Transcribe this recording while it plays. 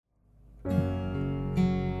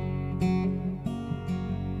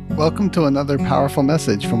Welcome to another powerful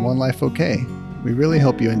message from One Life OK. We really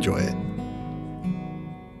hope you enjoy it.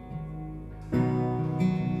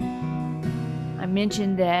 I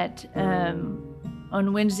mentioned that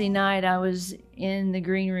on Wednesday night I was in the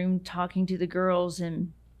green room talking to the girls,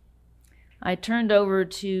 and I turned over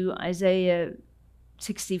to Isaiah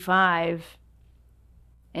 65,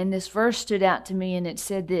 and this verse stood out to me, and it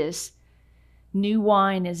said this: new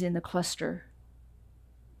wine is in the cluster.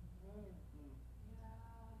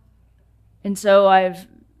 And so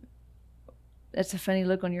that's a funny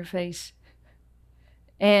look on your face.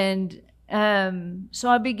 And so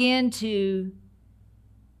I began to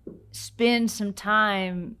spend some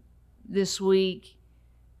time this week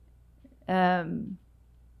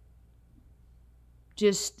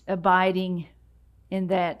just abiding in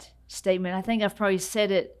that statement. I think I've probably said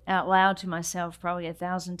it out loud to myself probably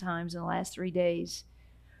 1,000 times in the last 3 days.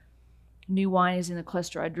 New wine is in the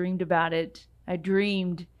cluster. I dreamed about it. I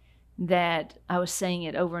dreamed that I was saying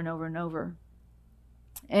it over and over and over.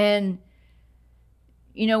 And,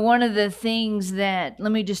 you know, one of the things that,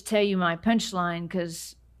 let me just tell you my punchline,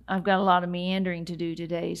 because I've got a lot of meandering to do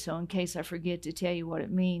today, so in case I forget to tell you what it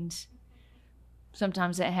means.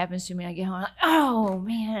 Sometimes that happens to me. I get home, like, oh,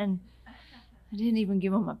 man, I didn't even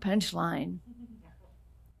give them a punchline.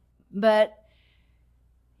 But,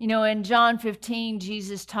 you know, in John 15,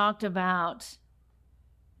 Jesus talked about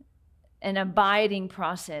an abiding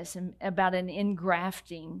process and about an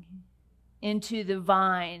engrafting into the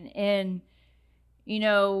vine. And, you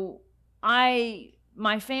know,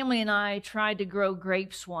 my family and I tried to grow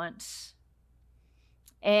grapes once,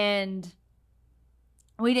 and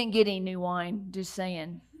we didn't get any new wine, just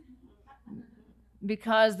saying,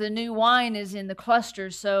 because the new wine is in the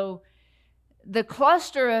cluster. So the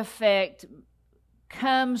cluster effect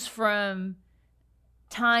comes from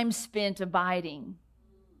time spent abiding.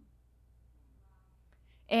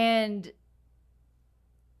 And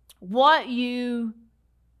what you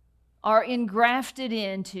are engrafted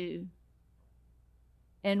into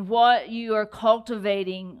and what you are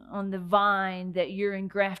cultivating on the vine that you're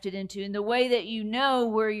engrafted into, and the way that you know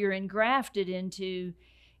where you're engrafted into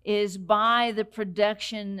is by the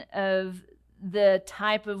production of the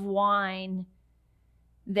type of wine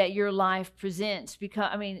that your life produces,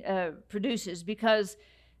 because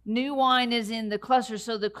new wine is in the cluster.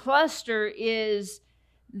 So the cluster is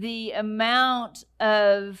the amount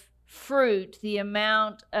of fruit, the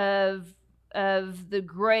amount of the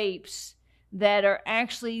grapes that are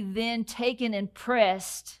actually then taken and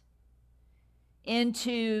pressed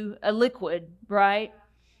into a liquid, right?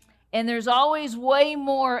 And there's always way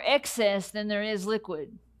more excess than there is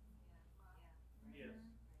liquid.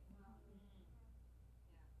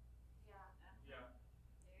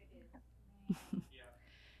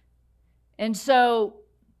 And so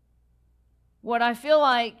what I feel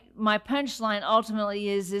like my punchline ultimately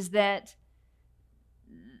is that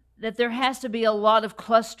there has to be a lot of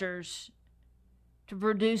clusters to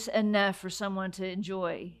produce enough for someone to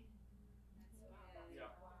enjoy.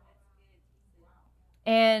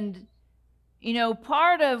 And, you know,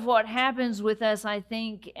 part of what happens with us, I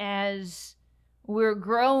think, as we're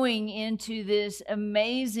growing into this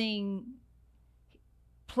amazing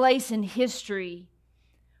place in history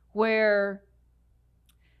where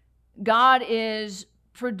God is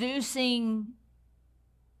producing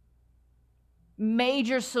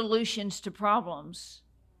major solutions to problems.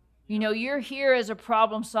 You know, you're here as a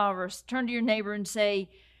problem solver. Turn to your neighbor and say,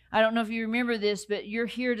 I don't know if you remember this, but you're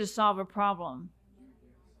here to solve a problem.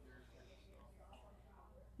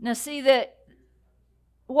 Now, see that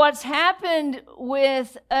what's happened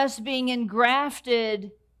with us being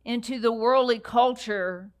engrafted into the worldly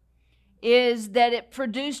culture is that it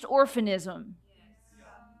produced orphanism.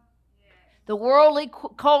 The worldly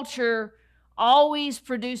culture always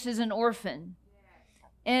produces an orphan.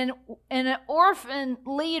 And an orphan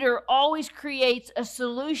leader always creates a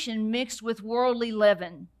solution mixed with worldly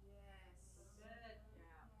leaven.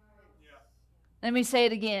 Let me say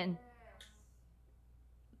it again.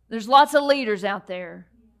 There's lots of leaders out there.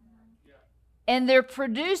 And they're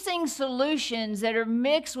producing solutions that are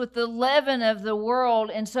mixed with the leaven of the world.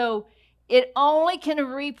 And so it only can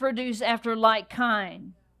reproduce after like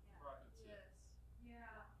kind.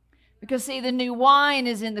 Because, see, the new wine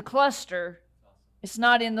is in the cluster. It's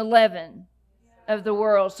not in the leaven of the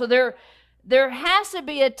world. So there has to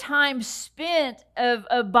be a time spent of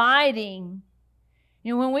abiding.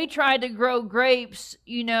 You know, when we tried to grow grapes,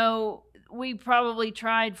 you know, we probably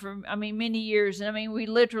tried for, many years. And, we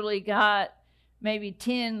literally got maybe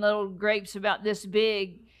 10 little grapes about this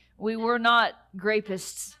big. We were not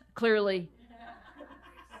grapists, clearly.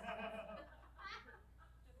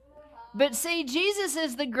 But see, Jesus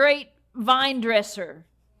is the great vine dresser.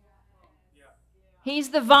 He's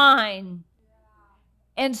the vine.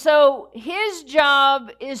 And so his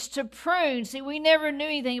job is to prune. See, we never knew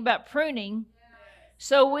anything about pruning.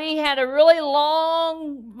 So we had a really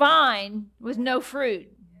long vine with no fruit.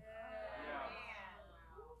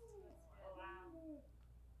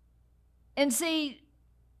 And see,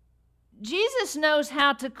 Jesus knows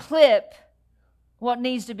how to clip what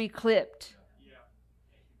needs to be clipped.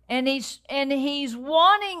 And he's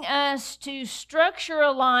wanting us to structure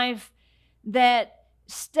a life that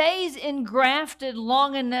stays engrafted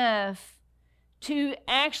long enough to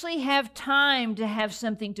actually have time to have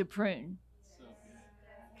something to prune.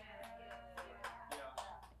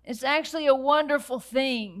 It's actually a wonderful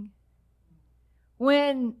thing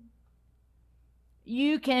when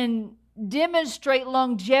you can demonstrate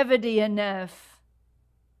longevity enough.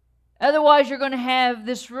 Otherwise, you're going to have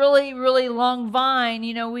this really, really long vine.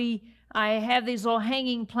 You know, I have these little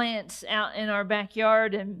hanging plants out in our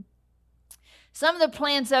backyard, and some of the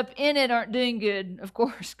plants up in it aren't doing good, of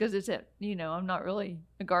course, because I'm not really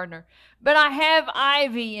a gardener. But I have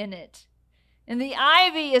ivy in it. And the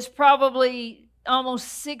ivy is probably almost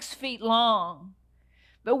 6 feet long.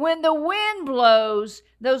 But when the wind blows,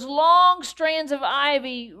 those long strands of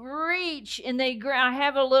ivy reach, and I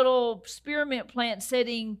have a little spearmint plant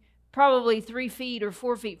sitting probably 3 feet or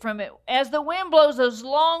 4 feet from it. As the wind blows, those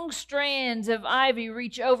long strands of ivy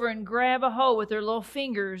reach over and grab a hold with their little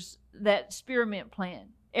fingers, that spearmint plant,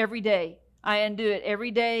 every day. I undo it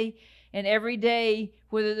every day, and every day,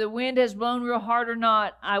 whether the wind has blown real hard or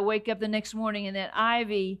not, I wake up the next morning and that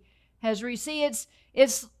ivy has reached. See,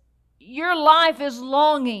 it's your life is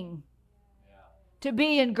longing to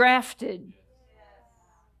be engrafted.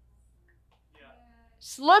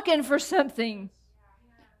 It's looking for something.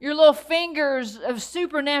 Your little fingers of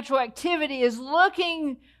supernatural activity is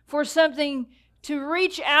looking for something to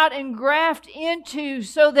reach out and graft into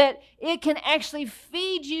so that it can actually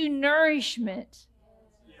feed you nourishment.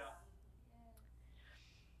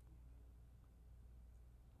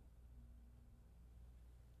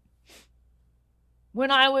 When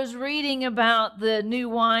I was reading about the new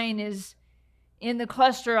wine is in the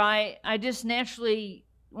cluster, I just naturally,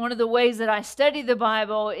 one of the ways that I study the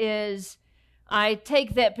Bible is I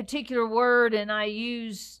take that particular word and I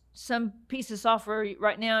use some piece of software.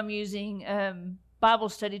 Right now I'm using Bible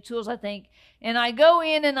study tools, I think. And I go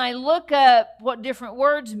in and I look up what different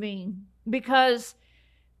words mean. Because,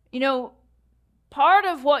 part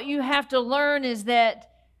of what you have to learn is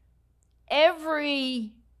that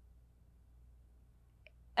every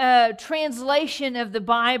translation of the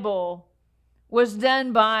Bible was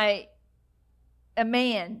done by a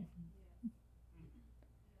man.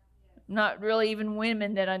 Not really even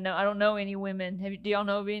women that I know. I don't know any women. Do y'all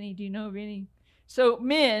know of any? Do you know of any? So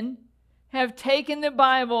men have taken the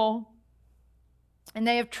Bible and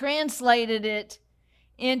they have translated it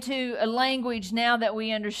into a language now that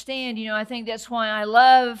we understand. I think that's why I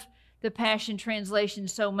love the Passion Translation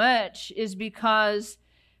so much, is because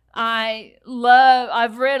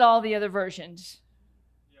I've read all the other versions.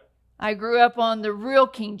 I grew up on the real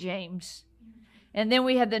King James. And then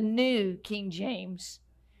we had the new King James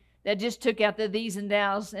that just took out the these and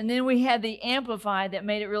thous. And then we had the Amplified that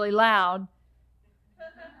made it really loud.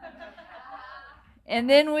 And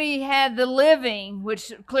then we had the Living,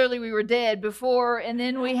 which clearly we were dead before. And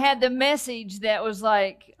then we had the Message that was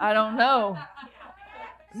like, I don't know.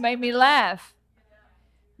 It made me laugh.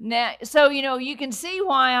 Now, so, you can see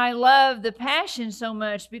why I love the Passion so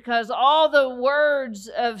much, because all the words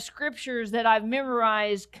of scriptures that I've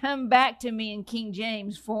memorized come back to me in King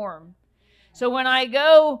James form. So when I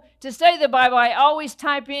go to study the Bible, I always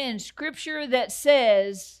type in scripture that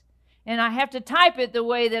says, and I have to type it the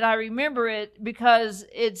way that I remember it, because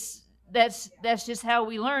that's just how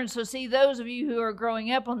we learn. So see, those of you who are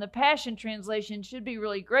growing up on the Passion Translation should be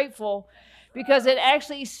really grateful, because it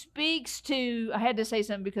actually speaks to, I had to say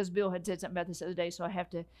something because Bill had said something about this the other day, so I have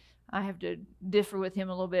to differ with him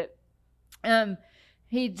a little bit.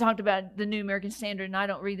 He talked about the New American Standard, and I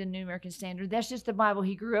don't read the New American Standard. That's just the Bible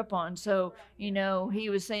he grew up on. So, he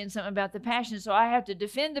was saying something about the Passion. So I have to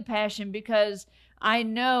defend the Passion because I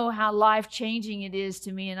know how life-changing it is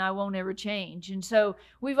to me, and I won't ever change. And so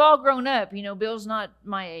we've all grown up. Bill's not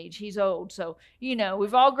my age. He's old. So,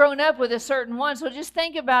 we've all grown up with a certain one. So just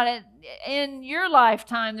think about it. In your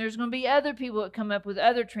lifetime, there's going to be other people that come up with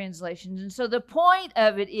other translations. And so the point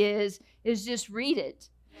of it is just read it.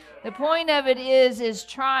 The point of it is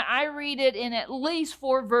I read it in at least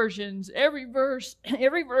 4 versions. Every verse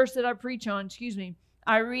that I preach on,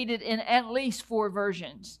 I read it in at least 4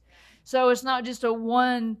 versions. So it's not just a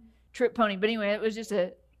one-trick pony. But anyway, it was just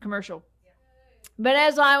a commercial. But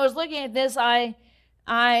as I was looking at this, I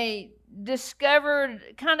discovered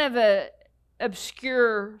kind of a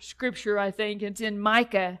obscure scripture, I think. It's in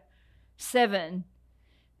Micah 7.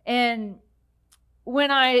 And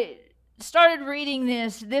when I started reading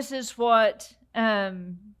this is what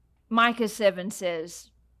Micah 7 says.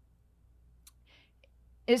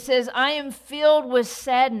 It says, I am filled with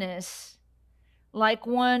sadness like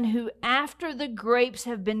one who after the grapes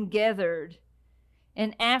have been gathered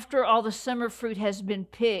and after all the summer fruit has been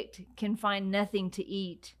picked can find nothing to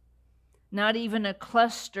eat. Not even a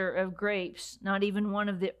cluster of grapes, not even one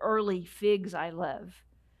of the early figs I love.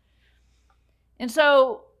 And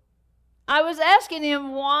so I was asking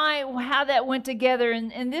him how that went together.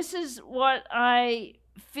 And this is what I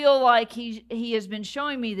feel like he has been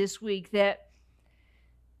showing me this week, that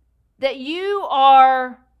you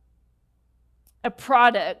are a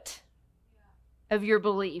product of your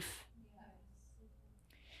belief.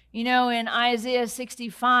 You know, in Isaiah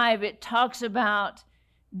 65, it talks about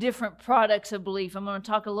different products of belief. I'm going to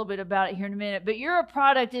talk a little bit about it here in a minute. But you're a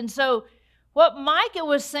product. And so what Micah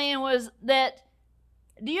was saying was that,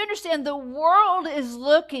 do you understand, the world is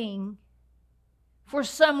looking for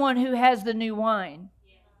someone who has the new wine.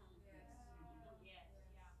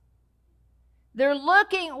 They're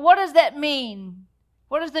looking, what does that mean?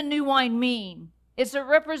 What does the new wine mean? It's a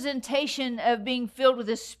representation of being filled with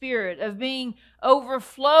the Spirit, of being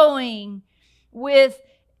overflowing with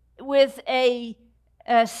a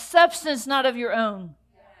substance not of your own,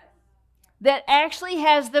 that actually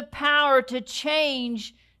has the power to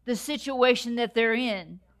change the situation that they're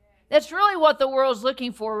in. That's really what the world's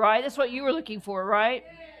looking for, right? That's what you were looking for, right?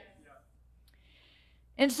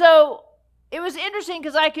 And so it was interesting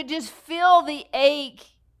because I could just feel the ache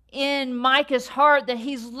in Micah's heart that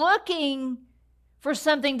he's looking for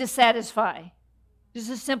something to satisfy. Just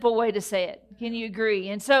a simple way to say it. Can you agree?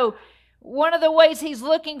 And so one of the ways he's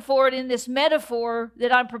looking for it in this metaphor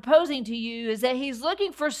that I'm proposing to you is that he's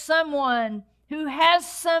looking for someone who has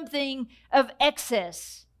something of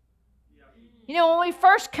excess. You know, when we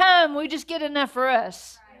first come, we just get enough for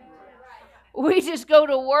us. We just go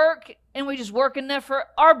to work and we just work enough for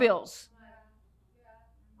our bills.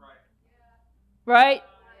 Right?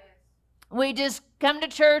 We just come to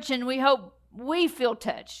church and we hope we feel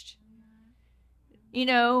touched. You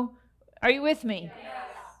know, are you with me? Yes.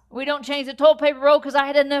 We don't change the toilet paper roll because I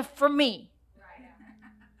had enough for me.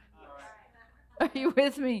 Right. Are you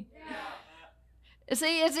with me? Yeah.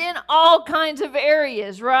 See, it's in all kinds of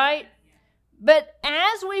areas, right? But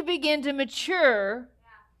as we begin to mature,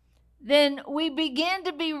 then we begin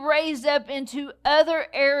to be raised up into other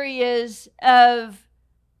areas of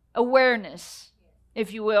awareness,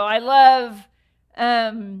 if you will. I love,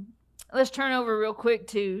 let's turn over real quick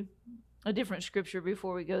to a different scripture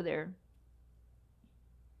before we go there.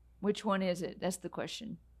 Which one is it? That's the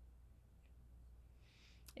question.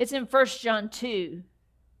 It's in 1 John 2.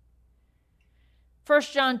 1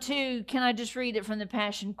 John 2, can I just read it from the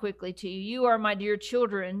Passion quickly to you? You are my dear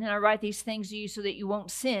children, and I write these things to you so that you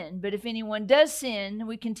won't sin. But if anyone does sin,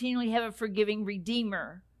 we continually have a forgiving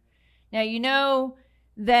Redeemer. Now, you know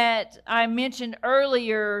that I mentioned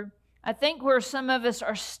earlier, I think where some of us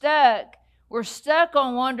are stuck, we're stuck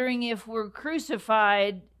on wondering if we're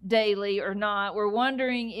crucified daily or not. We're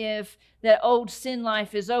wondering if that old sin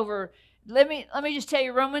life is over. Let me just tell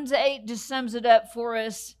you, Romans 8 just sums it up for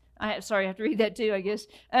us. I have to read that too, I guess.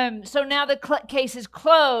 So now the case is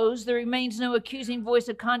closed. There remains no accusing voice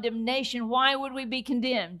of condemnation. Why would we be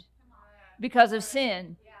condemned? Because of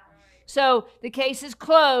sin. So the case is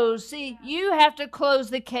closed. See, you have to close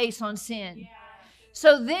the case on sin.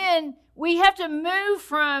 So then we have to move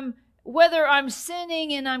from whether I'm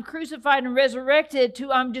sinning and I'm crucified and resurrected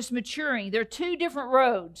to I'm just maturing. They're two different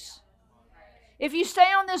roads. If you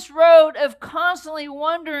stay on this road of constantly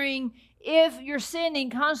wondering if you're sinning,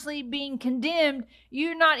 constantly being condemned,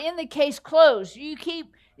 you're not in the case closed. You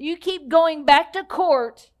keep going back to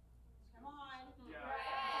court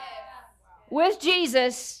with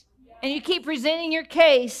Jesus, and you keep presenting your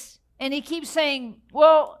case, and he keeps saying,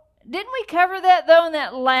 well, didn't we cover that though in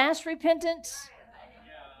that last repentance?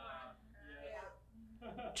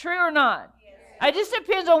 True or not? It just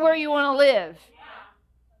depends on where you want to live.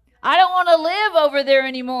 I don't want to live over there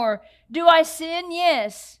anymore. Do I sin?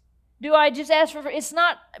 Yes. Do I just ask for... It's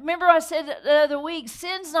not... Remember I said the other week,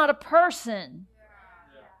 sin's not a person.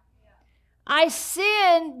 I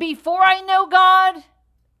sin before I know God.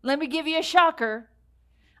 Let me give you a shocker.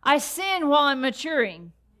 I sin while I'm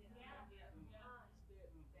maturing.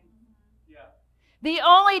 The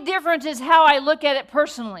only difference is how I look at it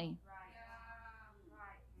personally.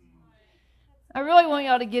 I really want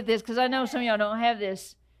y'all to get this because I know some of y'all don't have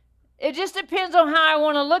this. It just depends on how I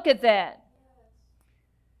want to look at that.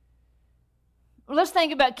 Let's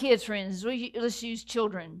think about kids, friends. Let's use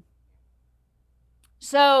children.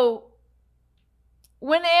 So,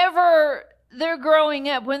 whenever they're growing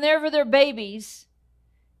up, whenever they're babies,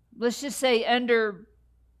 let's just say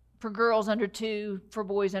for girls under 2, for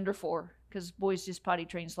boys under 4, because boys just potty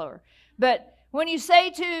train slower. But when you say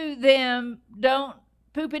to them, don't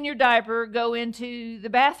poop in your diaper, go into the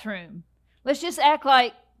bathroom, let's just act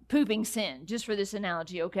like pooping sin, just for this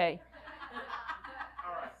analogy, okay?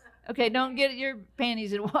 Okay, don't get your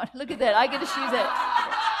panties in water. Look at that. I get to choose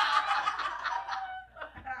that.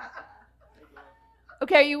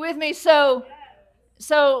 Okay, are you with me? So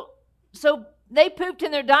they pooped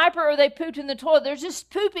in their diaper or they pooped in the toilet. There's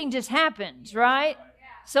just pooping just happens, right?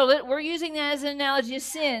 So we're using that as an analogy of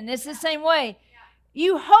sin. It's the same way.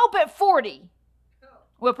 You hope at 40.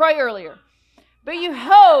 Well, probably earlier. But you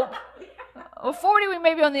hope, 40 we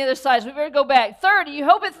may be on the other side, so we better go back. 30, you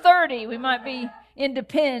hope at 30 we might be in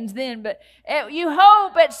depends then. But you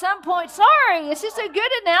hope at some point, sorry, it's just a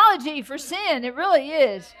good analogy for sin. It really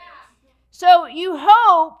is. So you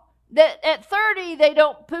hope that at 30 they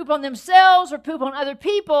don't poop on themselves or poop on other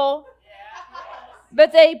people,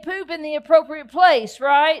 but they poop in the appropriate place,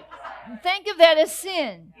 right? Think of that as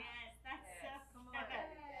sin.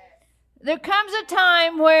 There comes a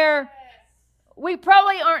time where we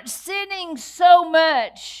probably aren't sinning so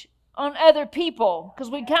much on other people because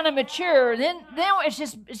we kind of mature. Then it's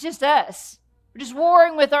just us. We're just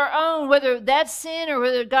warring with our own, whether that's sin or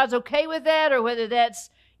whether God's okay with that or whether that's,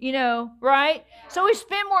 right? So we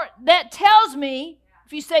spend more. That tells me,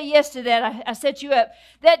 if you say yes to that, I set you up.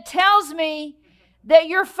 That tells me that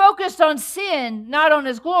you're focused on sin, not on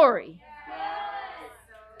His glory.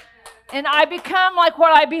 And I become like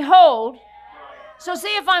what I behold. So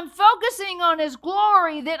see, if I'm focusing on His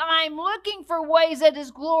glory, then I'm looking for ways that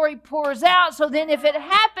His glory pours out. So then if it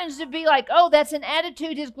happens to be like, oh, that's an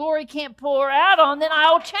attitude His glory can't pour out on, then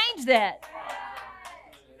I'll change that.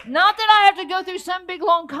 Not that I have to go through some big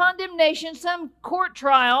long condemnation, some court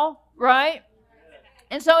trial, right?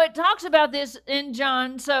 And so it talks about this in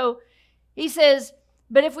John. So he says,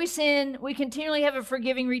 but if we sin, we continually have a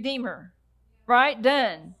forgiving Redeemer, right?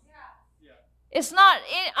 Done. It's not,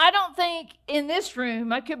 I don't think in this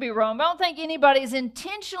room, I could be wrong, but I don't think anybody is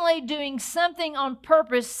intentionally doing something on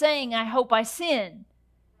purpose saying, I hope I sin.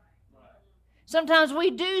 Sometimes we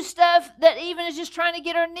do stuff that even is just trying to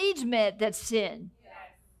get our needs met, that's sin.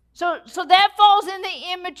 So that falls in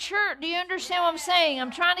the immature. Do you understand what I'm saying?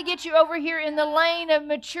 I'm trying to get you over here in the lane of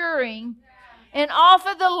maturing and off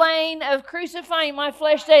of the lane of crucifying my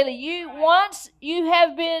flesh daily. Once you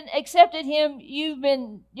have been accepted Him,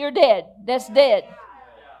 you're dead. That's dead.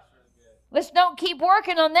 Let's don't keep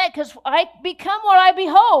working on that because I become what I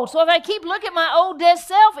behold. So if I keep looking at my old dead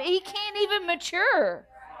self, he can't even mature.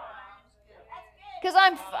 Because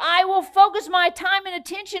I will focus my time and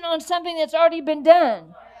attention on something that's already been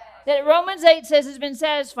done. That Romans 8 says has been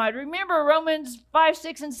satisfied. Remember, Romans 5,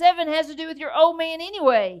 6, and 7 has to do with your old man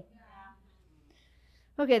anyway.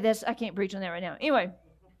 Okay, I can't preach on that right now. Anyway.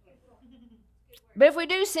 But if we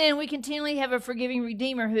do sin, we continually have a forgiving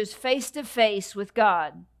Redeemer who is face to face with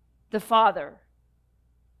God, the Father.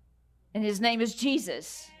 And His name is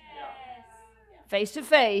Jesus. Face to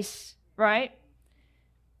face, right?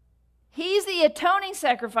 He's the atoning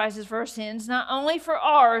sacrifices for our sins, not only for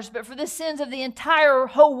ours, but for the sins of the entire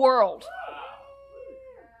whole world.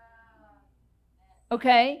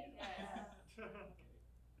 Okay?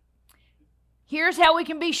 Here's how we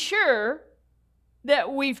can be sure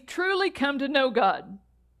that we've truly come to know God.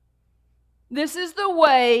 This is the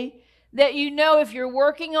way that you know if you're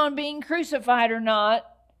working on being crucified or not,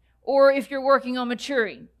 or if you're working on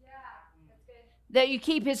maturing. That you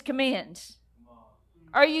keep His commands.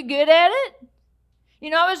 Are you good at it?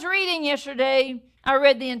 I was reading yesterday, I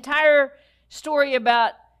read the entire story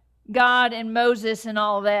about God and Moses and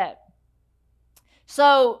all that.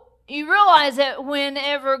 So you realize that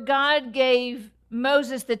whenever God gave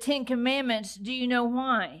Moses the 10 Commandments, do you know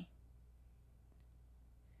why?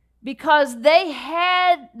 Because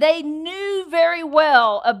they knew very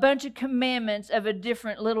well a bunch of commandments of a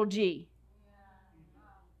different little g.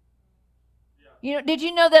 Did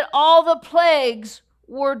you know that all the plagues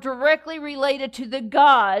were directly related to the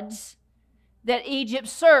gods that Egypt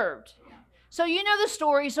served? So you know the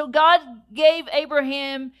story. So God gave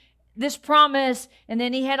Abraham this promise, and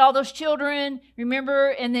then he had all those children, remember?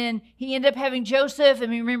 And then he ended up having Joseph,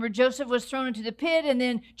 and remember Joseph was thrown into the pit, and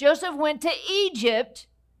then Joseph went to Egypt,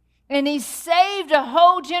 And he saved a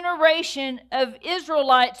whole generation of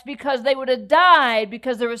Israelites because they would have died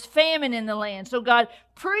because there was famine in the land. So God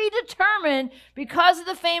predetermined, because of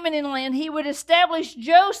the famine in the land, he would establish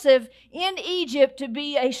Joseph in Egypt to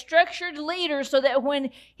be a structured leader so that when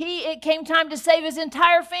it came time to save his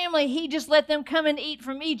entire family, he just let them come and eat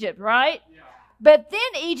from Egypt, right? Yeah. But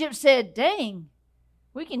then Egypt said, dang,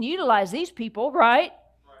 we can utilize these people, right?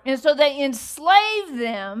 And so they enslaved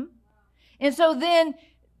them. And so then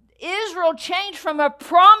Israel changed from a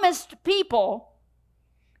promised people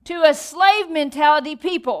to a slave mentality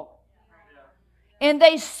people. And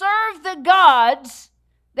they served the gods.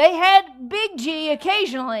 They had Big G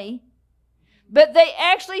occasionally, but they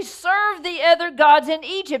actually served the other gods in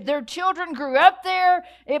Egypt. Their children grew up there.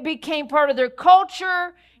 It became part of their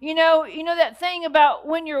culture. You know that thing about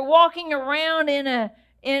when you're walking around in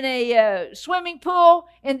a swimming pool,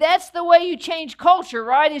 and that's the way you change culture,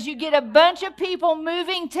 right? Is you get a bunch of people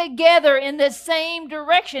moving together in the same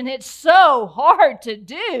direction. It's so hard to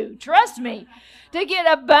do, trust me, to get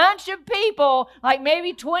a bunch of people, like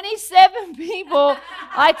maybe 27 people,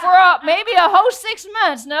 like for maybe a whole 6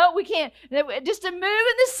 months. No, we can't. Just to move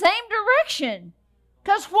in the same direction.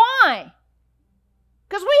 Because why?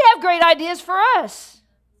 Because we have great ideas for us.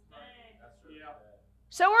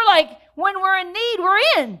 So we're like, when we're in need, we're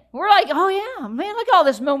in. We're like, oh yeah, man, look at all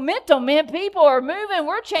this momentum, man. People are moving.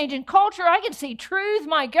 We're changing culture. I can see truth.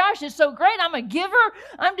 My gosh, it's so great. I'm a giver.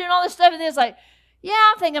 I'm doing all this stuff. And then it's like, yeah,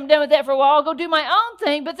 I think I'm done with that for a while. I'll go do my own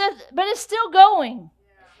thing. But it's still going.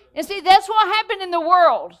 And see, that's what happened in the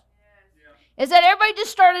world. Is that everybody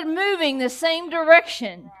just started moving the same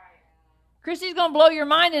direction. Christy's going to blow your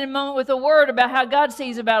mind in a moment with a word about how God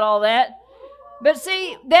sees about all that. But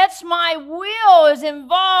see, that's my will is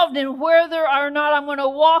involved in whether or not I'm going to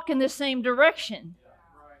walk in the same direction.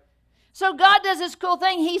 So God does this cool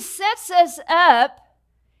thing. He sets us up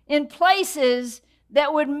in places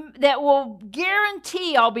that will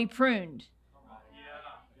guarantee I'll be pruned.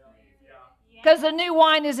 Because the new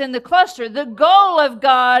wine is in the cluster. The goal of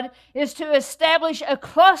God is to establish a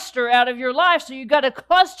cluster out of your life. So you've got a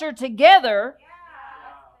cluster together.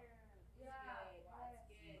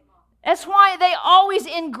 That's why they always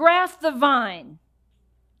engraft the vine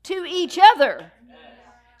to each other.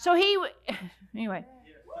 So anyway.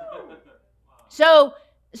 So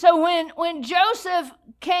when Joseph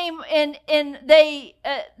came and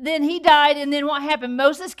then he died, and then what happened?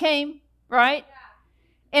 Moses came, right?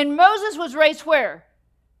 And Moses was raised where?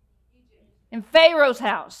 In Pharaoh's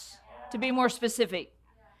house, to be more specific.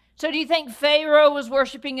 So do you think Pharaoh was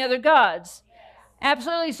worshiping other gods?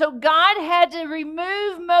 Absolutely. So God had to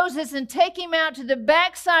remove Moses and take him out to the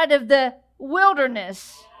backside of the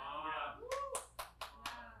wilderness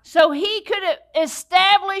so he could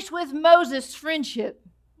establish with Moses friendship.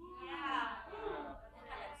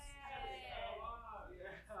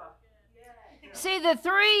 See,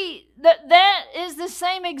 that is the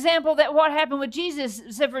same example that what happened with Jesus,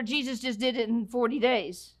 except for Jesus just did it in 40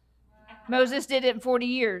 days. Moses did it in 40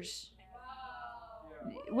 years.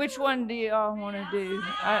 Which one do y'all want to do?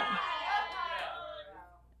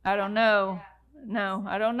 I don't know. No,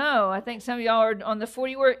 I don't know. I think some of y'all are on the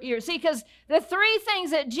 40 years. See, because the three things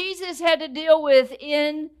that Jesus had to deal with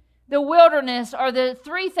in the wilderness are the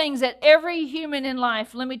three things that every human in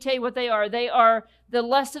life, let me tell you what they are. They are the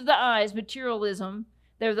lust of the eyes, materialism.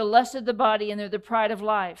 They're the lust of the body, and they're the pride of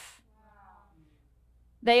life.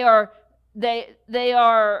 They are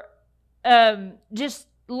just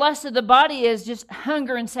lust of the body is just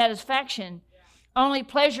hunger and satisfaction. Only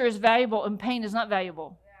pleasure is valuable and pain is not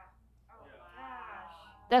valuable.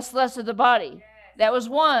 That's lust of the body. That was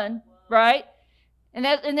one, right? And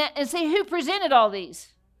see who presented all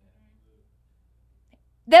these.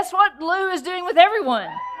 That's what Lou is doing with everyone.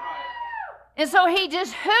 And so he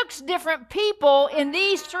just hooks different people in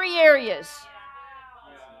these three areas.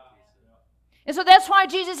 And so that's why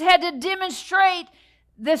Jesus had to demonstrate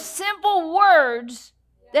the simple words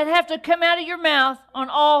that have to come out of your mouth on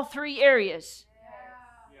all three areas.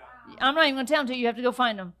 I'm not even going to tell them to you. You have to go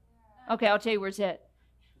find them. Okay, I'll tell you where it's at.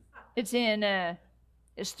 It's in,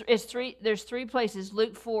 it's three. There's three places: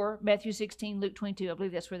 Luke 4, Matthew 16, Luke 22. I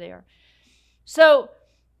believe that's where they are. So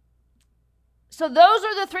those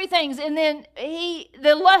are the three things. And then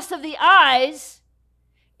the lust of the eyes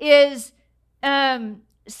is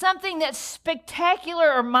something that's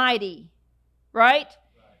spectacular or mighty, right?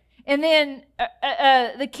 And then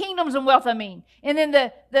the kingdoms and wealth, and then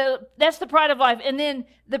that's the pride of life. And then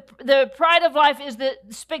the pride of life is the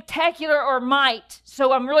spectacular or might.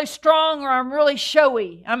 So I'm really strong or I'm really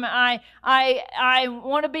showy. I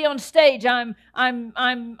want to be on stage. I'm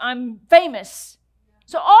famous.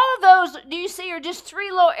 So all of those, do you see, are just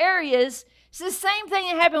three little areas. It's the same thing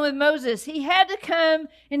that happened with Moses. He had to come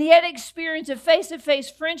and he had to experience a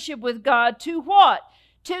face-to-face friendship with God to what?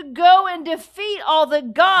 To go and defeat all the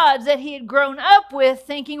gods that he had grown up with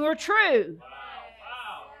thinking were true.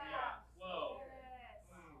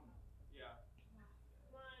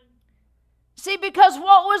 See, because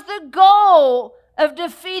what was the goal of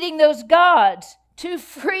defeating those gods? To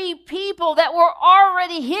free people that were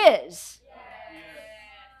already his.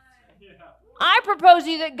 I propose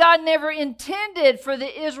to you that God never intended for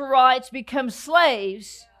the Israelites to become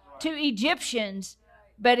slaves to Egyptians,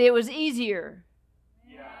 but it was easier.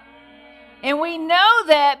 And we know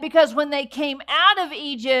that because when they came out of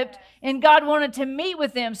Egypt and God wanted to meet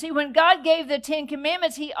with them. See, when God gave the 10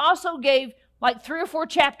 Commandments, he also gave like 3 or 4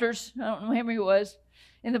 chapters, I don't know how many it was,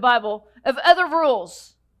 in the Bible, of other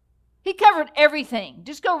rules. He covered everything.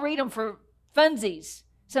 Just go read them for funsies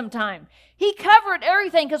sometime. He covered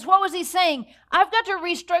everything because what was he saying? I've got to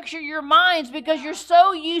restructure your minds because you're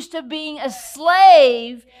so used to being a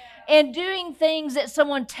slave and doing things that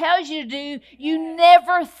someone tells you to do, you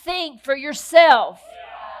never think for yourself.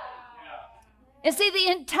 And see,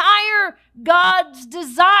 the entire God's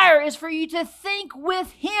desire is for you to think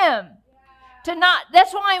with him. To not,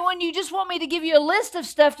 that's why when you just want me to give you a list of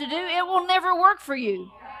stuff to do, it will never work for you.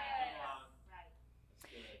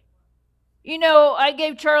 You know, I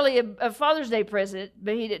gave Charlie a Father's Day present,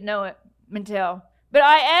 but he didn't know it until. But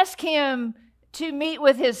I asked him to meet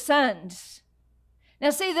with his sons. Now,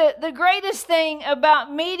 see, the greatest thing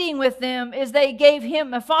about meeting with them is they gave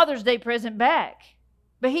him a Father's Day present back.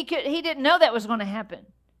 But he didn't know that was going to happen.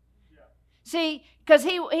 See, because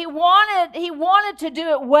he wanted to do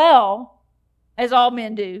it well, as all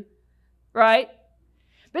men do, right?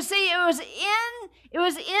 But see, it was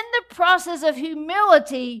in the process of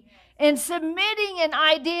humility and submitting an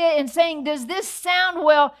idea and saying, does this sound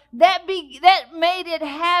well? That made it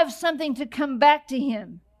have something to come back to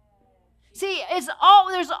him. See, there's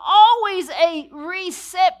always a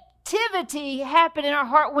receptivity happen in our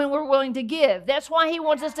heart when we're willing to give. That's why he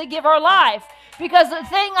wants us to give our life. Because the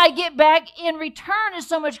thing I get back in return is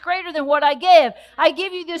so much greater than what I gave. I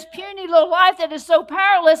give you this puny little life that is so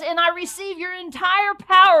powerless, and I receive your entire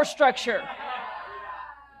power structure.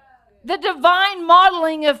 The divine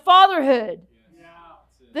modeling of fatherhood.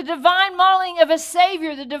 The divine modeling of a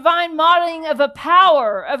Savior. The divine modeling of a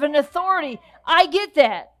power, of an authority. I get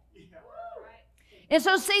that. And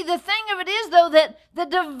so, see, the thing of it is, though, that the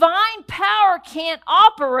divine power can't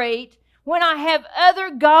operate when I have other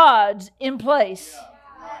gods in place.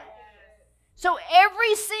 So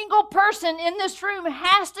every single person in this room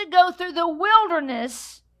has to go through the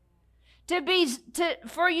wilderness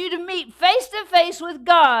for you to meet face to face with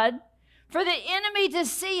God, for the enemy to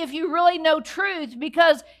see if you really know truth,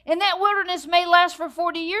 and that wilderness may last for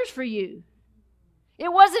 40 years for you.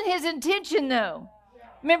 It wasn't his intention, though.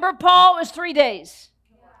 Remember, Paul was 3 days.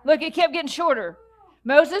 Look, it kept getting shorter.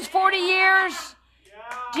 Moses, 40 years.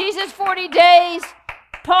 Jesus, 40 days.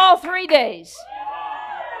 Paul, 3 days.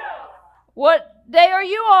 What day are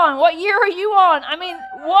you on? What year are you on? I mean,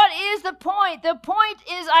 what is the point? The point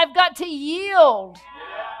is I've got to yield.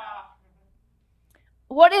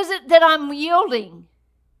 What is it that I'm yielding?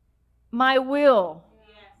 My will.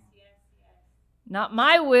 Not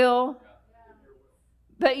my will,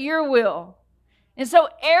 but your will. And so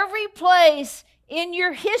every place in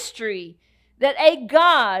your history that a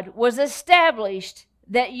God was established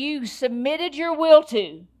that you submitted your will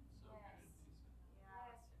to,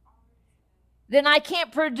 then I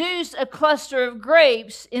can't produce a cluster of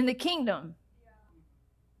grapes in the kingdom.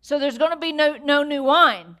 So there's going to be no new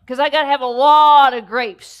wine, because I got to have a lot of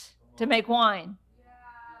grapes to make wine.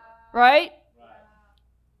 Right?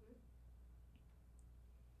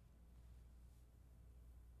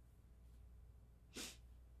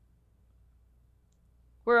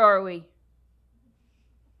 Where are we?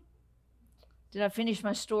 Did I finish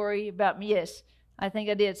my story about me? Yes, I think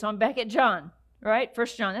I did. So I'm back at John, right? 1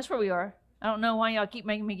 John, that's where we are. I don't know why y'all keep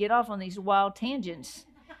making me get off on these wild tangents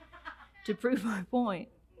to prove my point.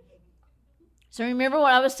 So remember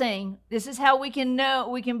what I was saying. This is how we can know,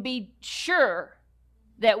 we can be sure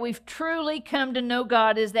that we've truly come to know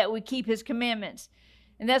God, is that we keep his commandments.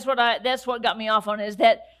 And that's what got me off on it, is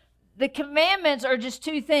that the commandments are just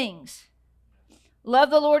 2 things.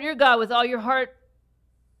 Love the Lord your God with all your heart,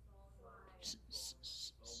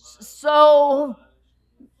 soul,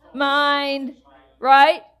 mind,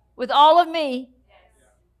 right? With all of me.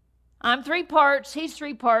 I'm 3 parts, he's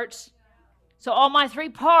 3 parts. So all my 3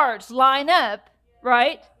 parts line up,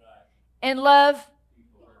 right? And love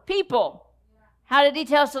people. How did he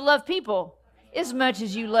tell us to love people? as much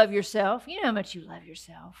as you love yourself. You know how much you love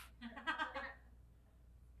yourself.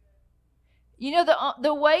 You know,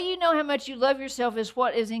 the way you know how much you love yourself is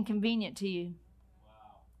what is inconvenient to you.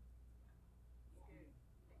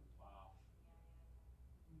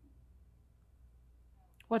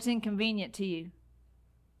 What's inconvenient to you?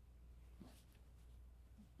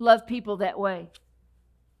 Love people that way.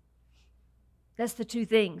 That's the two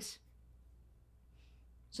things.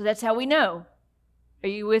 So that's how we know. Are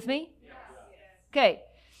you with me? Yes. Okay.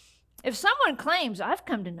 If someone claims, I've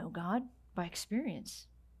come to know God by experience,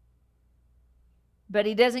 but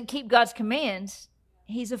he doesn't keep God's commands,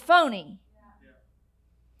 he's a phony.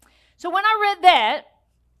 So when I read that,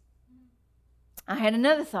 I had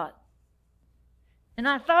another thought. And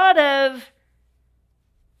I thought of,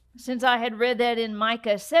 since I had read that in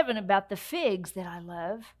Micah 7 about the figs that I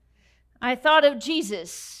love, I thought of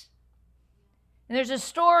Jesus. And there's a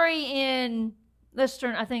story in, let's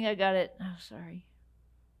turn, I think I got it. Oh, sorry.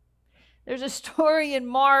 There's a story in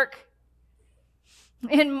Mark,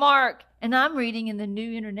 and I'm reading in the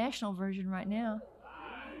New International Version right now.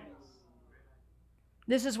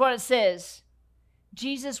 This is what it says.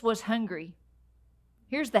 Jesus was hungry.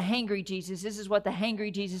 Here's the hangry Jesus. This is what the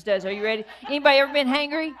hangry Jesus does. Are you ready? Anybody ever been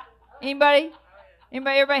hangry? Anybody?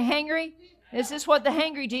 Everybody hangry? This is what the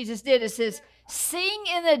hangry Jesus did. It says, seeing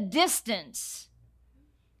in the distance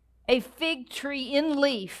a fig tree in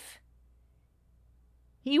leaf,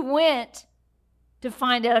 he went to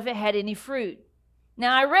find out if it had any fruit.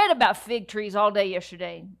 Now, I read about fig trees all day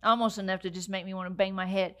yesterday, almost enough to just make me want to bang my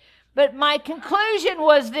head. But my conclusion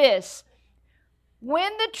was this.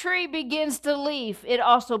 When the tree begins to leaf, it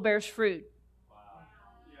also bears fruit. Wow.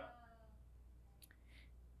 Yeah.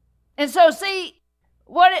 And so, see,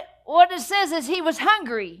 what it says is he was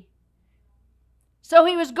hungry. So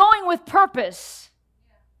he was going with purpose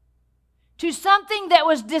to something that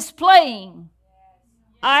was displaying,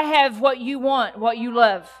 I have what you want, what you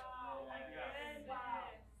love.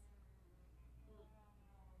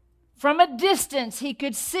 From a distance, he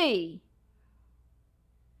could see.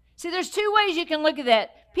 See, there's two ways you can look at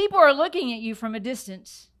that. People are looking at you from a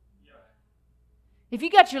distance. If you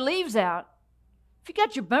got your leaves out, if you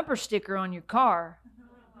got your bumper sticker on your car,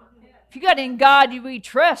 if you got in God we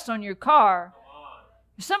trust on your car,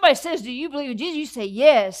 if somebody says, do you believe in Jesus? You say,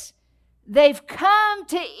 yes. They've come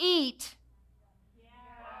to eat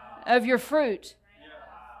of your fruit.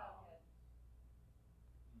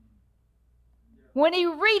 When he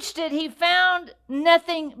reached it, he found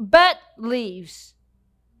nothing but leaves,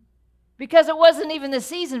 because it wasn't even the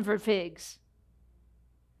season for figs.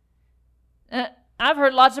 I've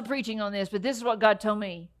heard lots of preaching on this, but this is what God told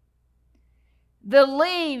me. The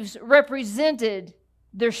leaves represented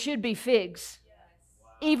there should be figs,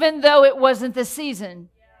 even though it wasn't the season.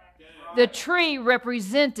 The tree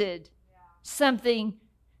represented something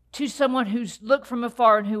to someone who's looked from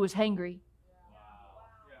afar and who was hungry.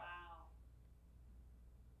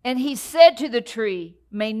 And he said to the tree,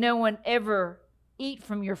 may no one ever eat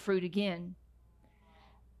from your fruit again.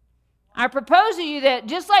 I propose to you that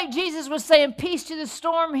just like Jesus was saying peace to the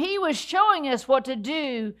storm, he was showing us what to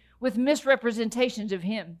do with misrepresentations of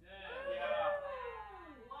him.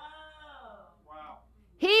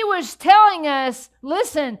 He was telling us,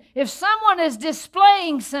 listen, if someone is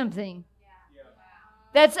displaying something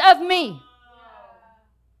that's of me,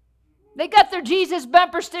 they got their Jesus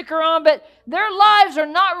bumper sticker on, but their lives are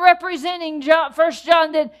not representing 1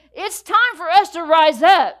 John, then it's time for us to rise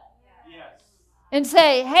up and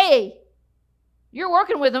say, hey, you're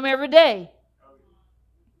working with them every day.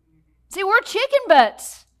 See, we're chicken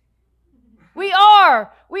butts. We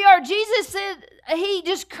are. Jesus said he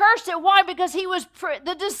just cursed it. Why? Because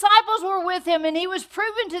the disciples were with him, and he was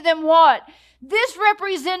proving to them what? This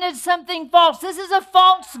represented something false. This is a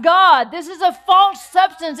false God. This is a false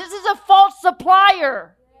substance. This is a false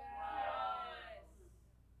supplier.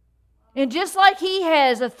 And just like he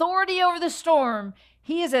has authority over the storm,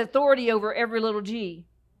 he has authority over every little G.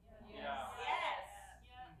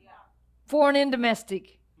 Foreign and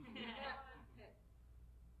domestic.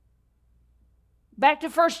 Back to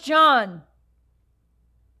 1 John.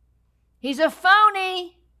 He's a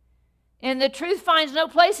phony, and the truth finds no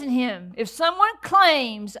place in him. If someone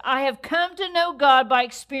claims, I have come to know God by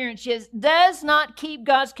experience, yet does not keep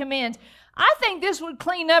God's commands, I think this would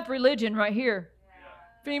clean up religion right here.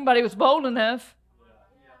 If anybody was bold enough.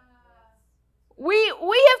 We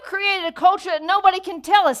have created a culture that nobody can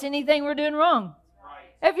tell us anything we're doing wrong.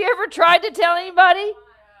 Have you ever tried to tell anybody?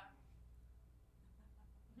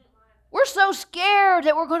 We're so scared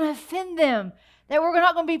that we're going to offend them, that we're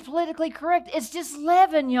not going to be politically correct. It's just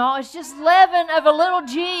leaven, y'all. It's just leaven of a little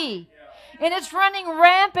G. And it's running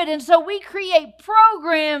rampant. And so we create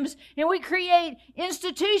programs and we create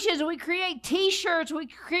institutions. We create T-shirts. We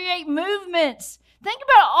create movements. Think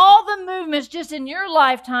about all the movements just in your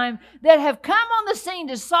lifetime that have come on the scene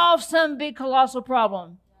to solve some big colossal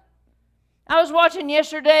problem. I was watching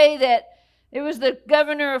yesterday that it was the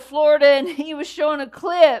governor of Florida, and he was showing a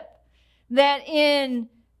clip that in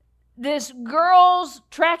this girls'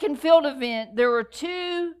 track and field event, there were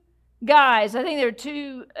two guys, I think there were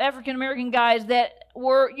two African-American guys that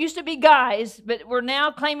used to be guys, but were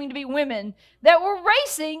now claiming to be women, that were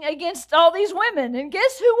racing against all these women. And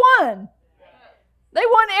guess who won? They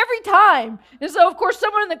won every time. And so, of course,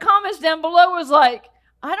 someone in the comments down below was like,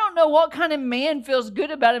 I don't know what kind of man feels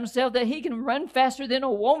good about himself that he can run faster than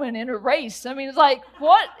a woman in a race. I mean, it's like,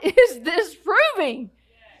 what is this proving?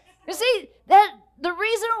 You see, that the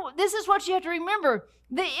reason, this is what you have to remember.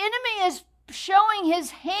 The enemy is showing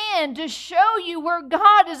his hand to show you where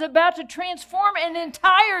God is about to transform an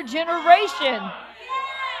entire generation.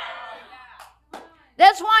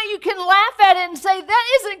 That's why you can laugh at it and say, that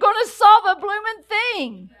isn't going to solve a blooming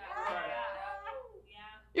thing.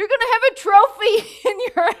 You're going to have a trophy in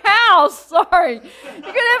your house. Sorry. You're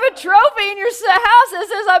going to have a trophy in your house that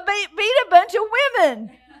says, I beat a bunch of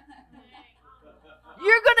women.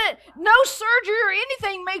 You're going to, no surgery or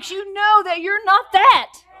anything makes you know that you're not that.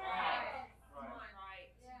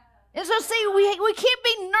 And so see, we can't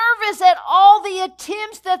be nervous at all the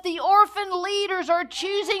attempts that the orphan leaders are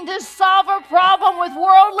choosing to solve a problem with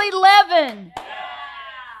worldly leaven.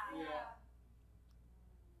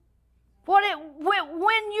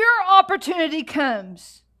 When your opportunity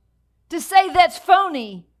comes to say that's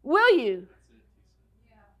phony, will you?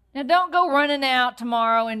 Now don't go running out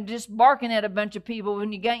tomorrow and just barking at a bunch of people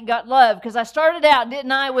when you ain't got love. Because I started out,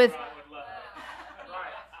 didn't I, with...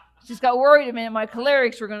 Just got worried a minute. My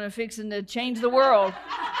cholerics were going to fix and to change the world.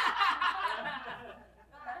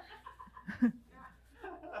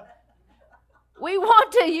 We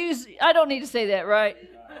want to use... I don't need to say that, right?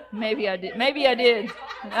 Maybe I did. Maybe I did.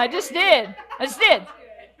 I just did. It says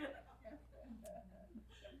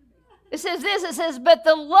this. It says, but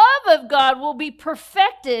the love of God will be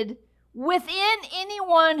perfected within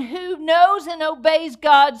anyone who knows and obeys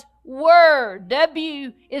God's word.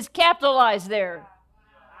 W is capitalized there.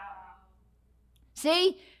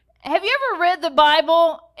 See, have you ever read the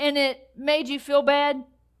Bible and it made you feel bad?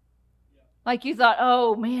 Like you thought,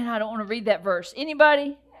 oh man, I don't want to read that verse.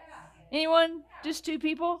 Anybody? Anyone? Just two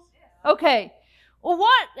people? Okay. Well,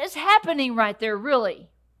 what is happening right there, really?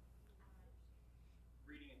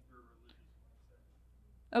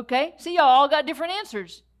 Okay. See, y'all all got different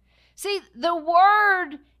answers. See, the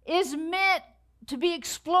word is meant to be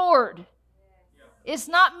explored. It's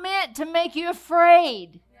not meant to make you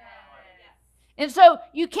afraid. And so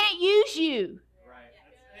you can't use you.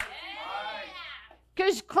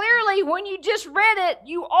 Because clearly when you just read it,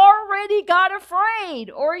 you already got afraid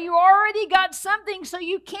or you already got something, so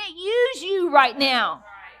you can't use you right now.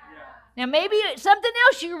 Now maybe something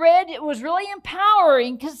else you read, it was really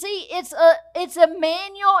empowering, because see, it's a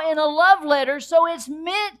manual and a love letter, so it's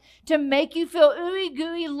meant to make you feel ooey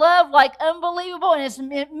gooey love like unbelievable, and it's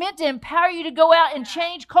meant to empower you to go out and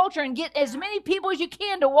change culture and get as many people as you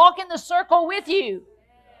can to walk in the circle with you,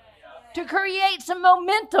 to create some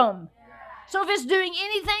momentum. So if it's doing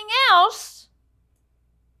anything else,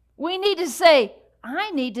 we need to say,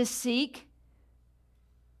 I need to seek,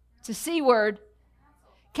 it's a C word,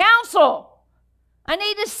 counsel. I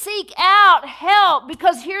need to seek out help,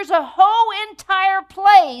 because here's a whole entire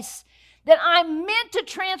place that I'm meant to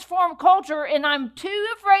transform culture, and I'm too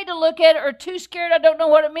afraid to look at it, or too scared, I don't know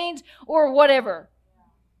what it means, or whatever.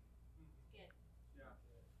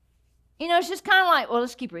 You know, it's just kind of like, well,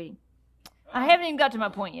 let's keep reading. I haven't even got to my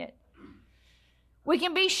point yet. We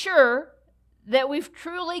can be sure that we've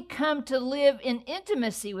truly come to live in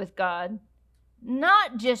intimacy with God,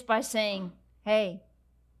 not just by saying, hey,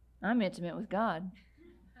 I'm intimate with God,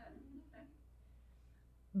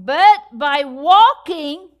 but by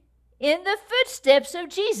walking in the footsteps of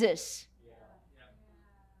Jesus.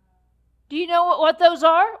 Do you know what those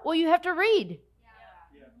are? Well, you have to read.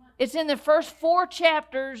 It's in the first 4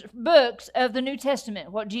 books of the New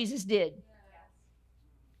Testament, what Jesus did.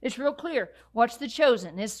 It's real clear. Watch The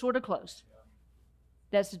Chosen. It's sort of close.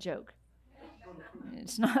 That's a joke.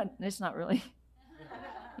 It's not really.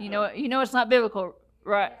 You know it's not biblical,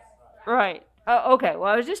 right? Right. Okay.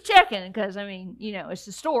 Well, I was just checking because, I mean, it's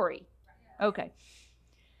a story. Okay.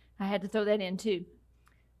 I had to throw that in too.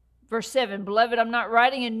 Verse 7, Beloved, I'm not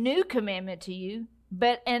writing a new commandment to you,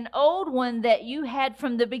 but an old one that you had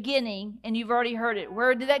from the beginning, and you've already heard it.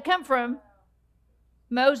 Where did that come from?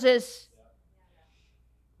 Moses.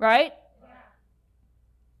 Right?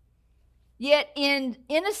 Yet in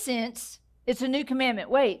a sense, it's a new commandment.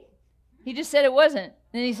 Wait, he just said it wasn't.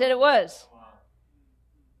 Then he said it was.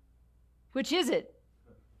 Which is it?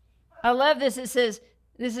 I love this. It says,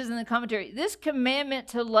 this is in the commentary, this commandment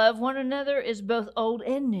to love one another is both old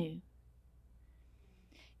and new.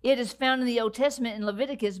 It is found in the Old Testament in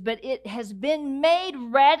Leviticus, but it has been made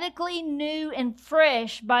radically new and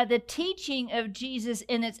fresh by the teaching of Jesus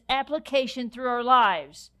and its application through our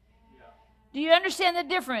lives. Do you understand the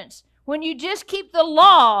difference? When you just keep the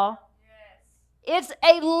law, it's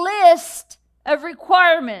a list of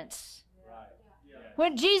requirements.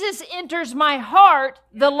 When Jesus enters my heart,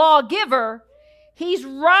 the lawgiver, he's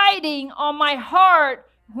writing on my heart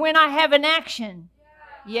when I have an action.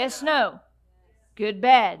 Yes, no. Good,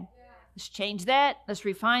 bad. Let's change that. Let's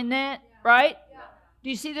refine that. Right? Do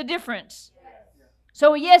you see the difference?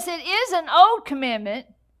 So yes, it is an old commandment,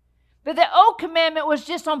 but the old commandment was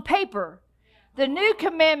just on paper. The new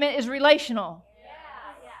commandment is relational.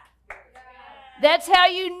 That's how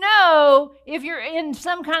you know if you're in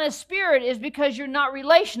some kind of spirit, is because you're not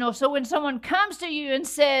relational. So when someone comes to you and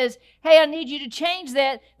says, hey, I need you to change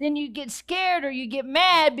that, then you get scared or you get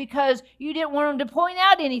mad because you didn't want them to point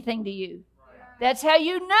out anything to you. That's how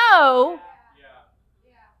you know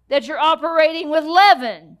that you're operating with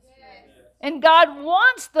leaven. And God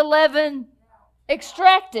wants the leaven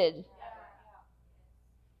extracted.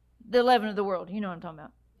 The leaven of the world. You know what I'm talking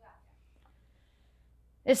about.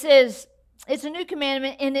 It says, it's a new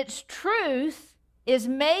commandment, and its truth is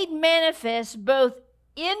made manifest both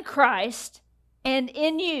in Christ and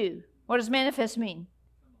in you. What does manifest mean?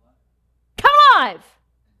 Come alive.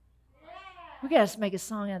 We got to make a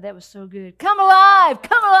song out of that. That was so good. Come alive.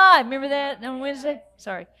 Come alive. Remember that on Wednesday?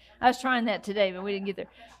 Sorry. I was trying that today, but we didn't get there.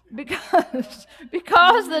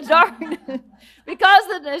 Because the darkness,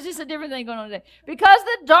 there's just a different thing going on today. Because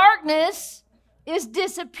the darkness is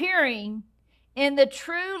disappearing and the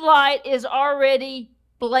true light is already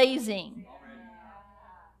blazing.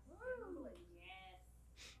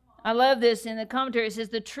 I love this. In the commentary, it says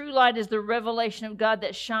the true light is the revelation of God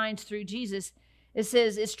that shines through Jesus. It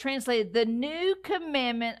says, it's translated, the new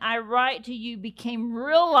commandment I write to you became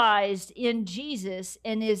realized in Jesus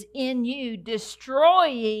and is in you,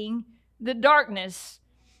 destroying the darkness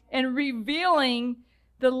and revealing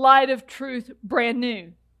the light of truth brand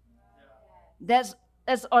new. That's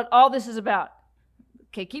what all this is about.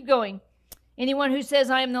 Okay, keep going. Anyone who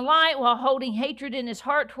says, I am the light, while holding hatred in his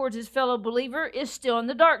heart towards his fellow believer is still in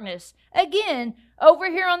the darkness. Again,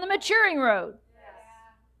 over here on the maturing road.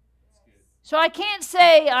 So I can't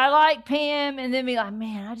say I like Pam and then be like,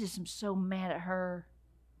 man, I just am so mad at her.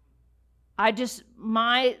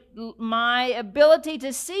 My ability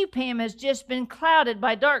to see Pam has just been clouded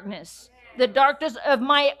by darkness. The darkness of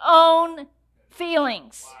my own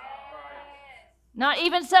feelings. Not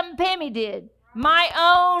even something Pammy did. My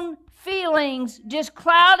own feelings just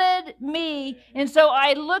clouded me. And so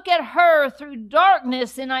I look at her through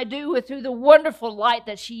darkness than I do through the wonderful light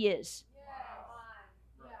that she is.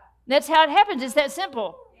 That's how it happens. It's that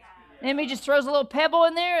simple. The enemy just throws a little pebble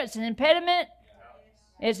in there. It's an impediment.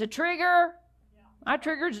 It's a trigger. I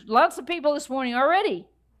triggered lots of people this morning already.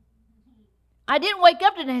 I didn't wake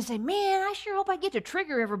up today and say, man, I sure hope I get to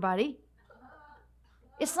trigger everybody.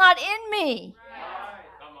 It's not in me.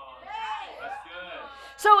 Come on. That's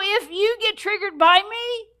good. So if you get triggered by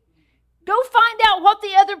me, go find out what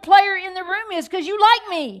the other player in the room is, because you like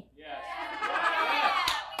me. Yes.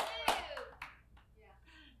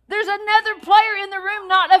 There's another player in the room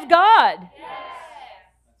not of God.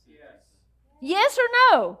 Yes or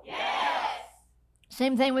no? Yes.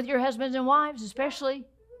 Same thing with your husbands and wives, especially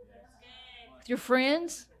with your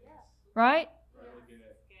friends, right?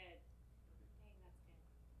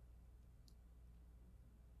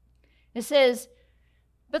 It says,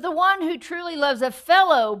 but the one who truly loves a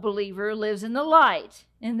fellow believer lives in the light,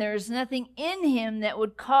 and there is nothing in him that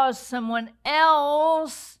would cause someone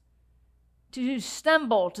else to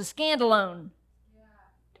stumble, to scandalone,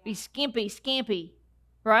 to be scampy,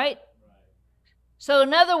 right? So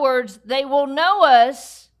in other words, they will know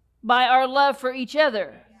us by our love for each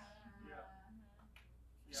other.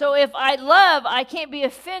 So if I love, I can't be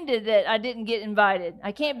offended that I didn't get invited.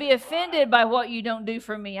 I can't be offended by what you don't do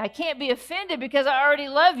for me. I can't be offended because I already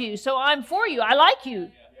love you. So I'm for you. I like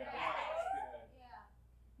you.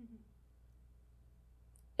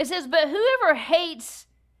 It says, but whoever hates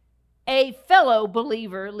a fellow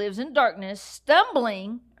believer lives in darkness,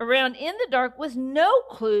 stumbling around in the dark with no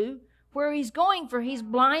clue where he's going, for he's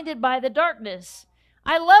blinded by the darkness.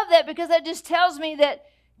 I love that because that just tells me that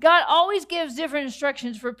God always gives different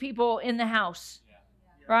instructions for people in the house,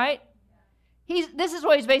 right? This is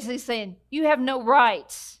what he's basically saying. You have no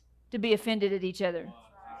rights to be offended at each other.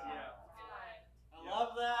 I love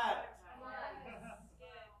that.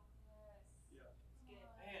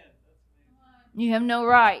 You have no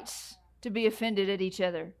rights to be offended at each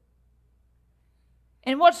other.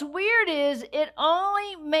 And what's weird is it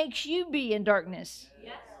only makes you be in darkness.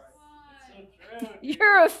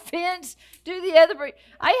 Your offense to the other person.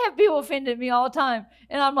 I have people offended me all the time.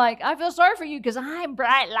 And I'm like, I feel sorry for you because I'm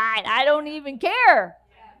bright light. I don't even care.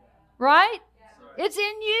 Right? It's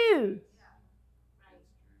in you.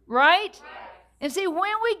 Right? And see,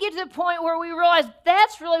 when we get to the point where we realize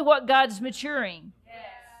that's really what God's maturing.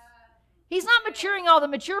 He's not maturing all the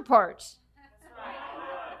mature parts.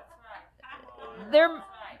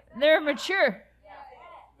 They're mature.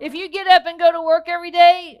 If you get up and go to work every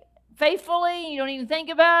day faithfully, you don't even think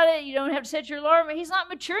about it, you don't have to set your alarm, He's not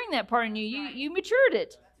maturing that part in you. You matured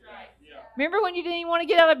it. Remember when you didn't even want to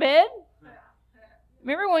get out of bed?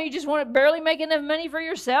 Remember when you just want to barely make enough money for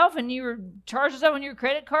yourself and you were charged stuff on your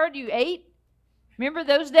credit card you ate? Remember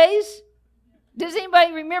those days? Does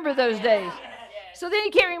anybody remember those days? So then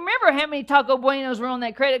you can't remember how many Taco Buenos were on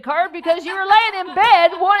that credit card because you were laying in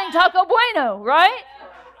bed wanting Taco Bueno, right?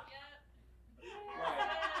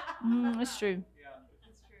 That's true.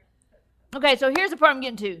 Okay, so here's the part I'm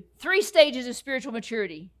getting to. 3 stages of spiritual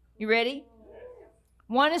maturity. You ready?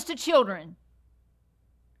 1 is to children.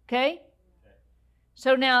 Okay?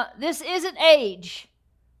 So now, this isn't age.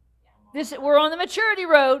 We're on the maturity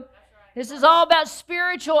road. This is all about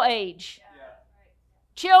spiritual age.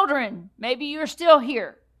 Children, maybe you're still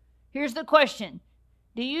here. Here's the question.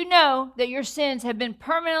 Do you know that your sins have been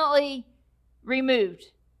permanently removed?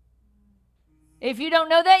 If you don't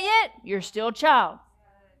know that yet, you're still a child.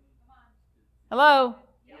 Hello?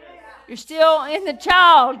 You're still in the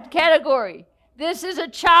child category. This is a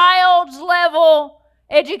child's level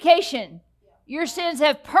education. Your sins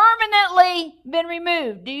have permanently been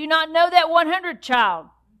removed. Do you not know that 100, child?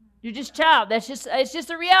 You're just child. It's just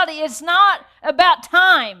a reality. It's not about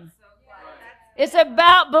time. It's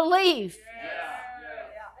about belief.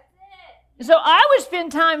 So I would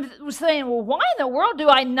spend time saying, well, why in the world do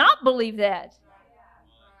I not believe that?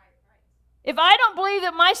 If I don't believe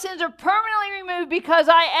that my sins are permanently removed because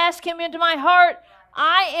I ask Him into my heart,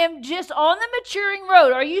 I am just on the maturing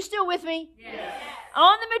road. Are you still with me? Yes.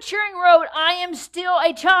 On the maturing road, I am still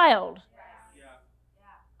a child.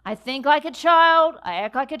 I think like a child. I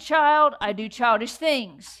act like a child. I do childish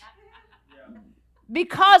things.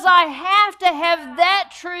 Because I have to have that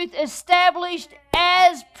truth established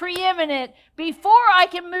as preeminent before I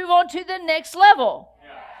can move on to the next level.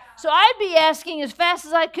 So I'd be asking as fast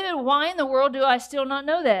as I could, why in the world do I still not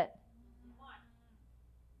know that?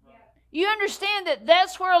 You understand that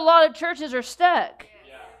that's where a lot of churches are stuck.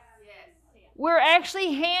 We're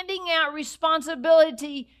actually handing out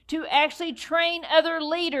responsibility to actually train other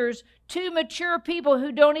leaders to mature people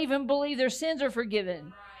who don't even believe their sins are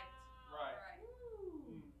forgiven.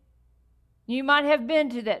 You might have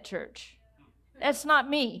been to that church. That's not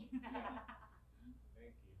me.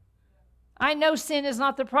 I know sin is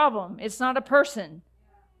not the problem. It's not a person.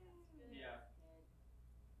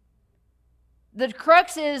 The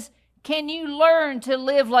crux is, can you learn to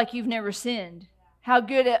live like you've never sinned? How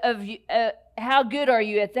good are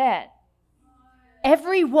you at that?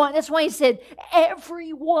 Everyone, that's why He said,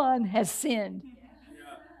 everyone has sinned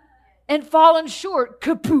and fallen short.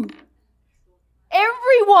 Kaput.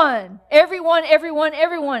 Everyone.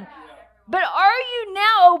 But are you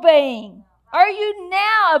now obeying? Are you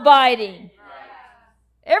now abiding?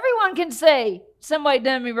 Everyone can say, somebody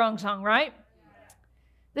done me wrong song, right?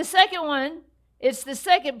 The second one, it's the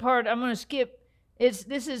second part. I'm going to skip.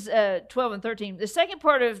 This is 12 and 13. The second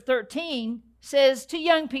part of 13 says to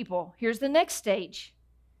young people. Here's the next stage.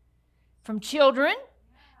 From children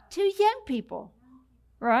to young people,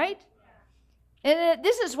 right? And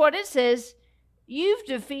this is what it says. You've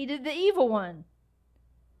defeated the evil one.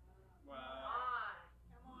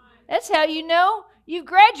 That's how you know you've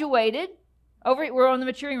graduated. We're on the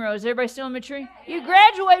maturing road. Is everybody still maturing? You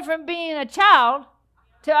graduate from being a child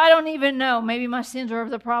to, I don't even know, maybe my sins are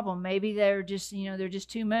the problem. Maybe they're just, they're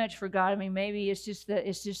just too much for God. I mean, maybe it's just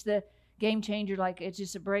the game changer, like it's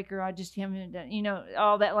just a breaker. I just haven't done,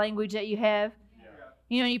 all that language that you have.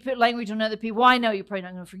 You put language on other people. Well, I know you're probably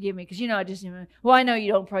not going to forgive me because, I know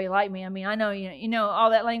you don't probably like me. I mean, I know,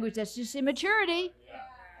 all that language, that's just immaturity.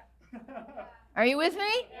 Are you with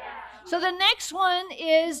me? So the next one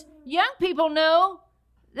is young people know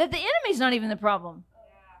that the enemy's not even the problem.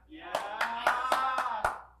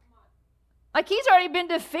 Like he's already been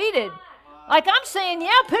defeated. Like I'm saying,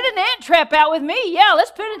 put an ant trap out with me. Yeah,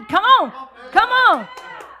 let's put it. Come on.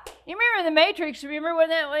 You remember The Matrix? Remember when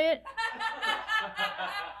that went?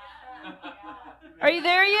 Are you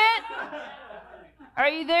there yet? Are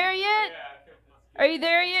you there yet? Are you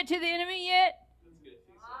there yet to the enemy yet?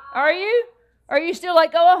 Are you? Are you still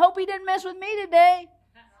like, oh, I hope he didn't mess with me today?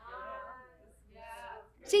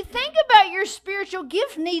 See, think about your spiritual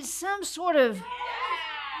gift needs some sort of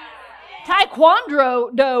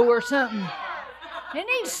taekwondo or something. It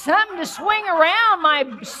needs something to swing around my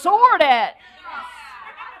sword at.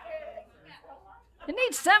 It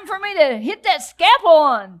needs something for me to hit that scalpel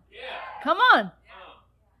on. Come on.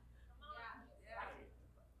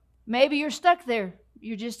 Maybe you're stuck there.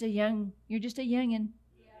 You're just a youngin'. Just a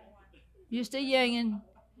youngin'.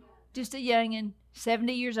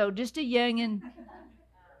 70 years old. Just a youngin'.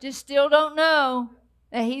 Just still don't know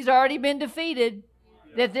that he's already been defeated.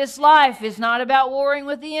 That this life is not about warring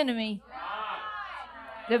with the enemy.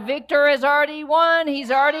 The victor has already won. He's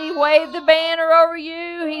already waved the banner over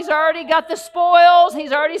you. He's already got the spoils.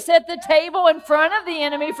 He's already set the table in front of the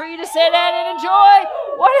enemy for you to sit at and enjoy.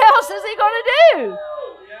 What else is he going to do?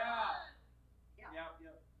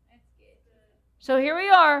 So here we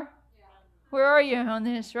are. Where are you on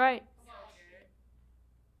this, right?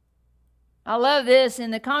 I love this.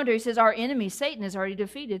 In the commentary, it says our enemy, Satan, is already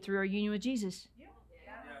defeated through our union with Jesus.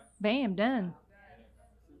 Bam, done.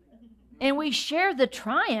 And we share the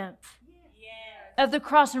triumph of the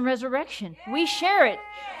cross and resurrection. We share it.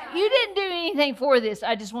 You didn't do anything for this.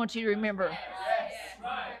 I just want you to remember.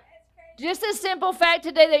 Just a simple fact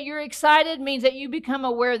today that you're excited means that you become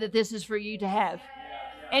aware that this is for you to have.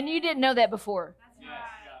 And you didn't know that before.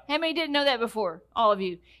 How many didn't know that before? All of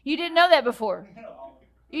you. You didn't know that before.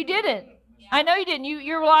 You didn't. I know you didn't.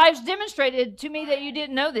 Your lives demonstrated to me that you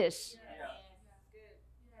didn't know this.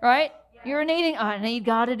 Right? You're needing, I need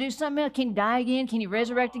God to do something else. Can you die again? Can you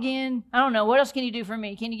resurrect again? I don't know. What else can you do for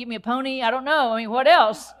me? Can you give me a pony? I don't know. I mean, what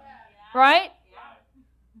else? Right?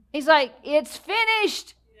 He's like, it's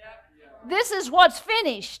finished. This is what's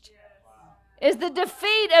finished. Is the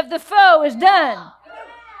defeat of the foe is done.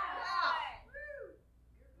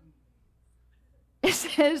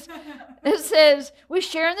 It says, we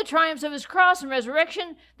share in the triumphs of his cross and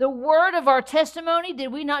resurrection. The word of our testimony.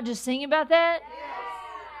 Did we not just sing about that?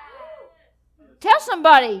 Tell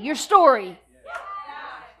somebody your story.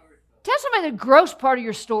 Tell somebody the gross part of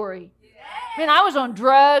your story. Man, I was on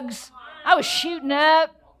drugs. I was shooting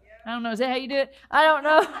up. I don't know. Is that how you do it? I don't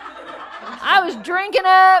know. I was drinking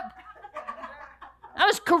up. I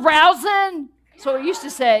was carousing. That's what we used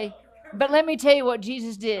to say. But let me tell you what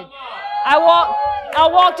Jesus did. I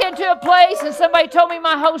walked into a place and somebody told me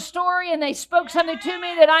my whole story and they spoke something to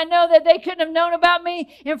me that I know that they couldn't have known about me.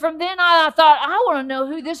 And from then on, I thought, I want to know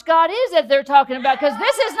who this God is that they're talking about because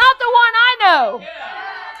this is not the one I know.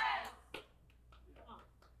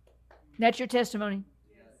 That's your testimony.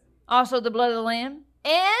 Also the blood of the Lamb.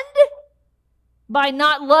 And by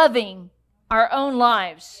not loving our own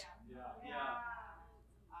lives.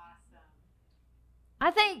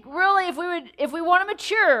 I think really if we want to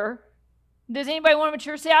mature, does anybody want to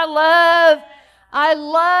mature? Say, I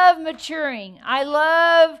love maturing. I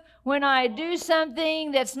love when I do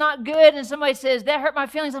something that's not good and somebody says, that hurt my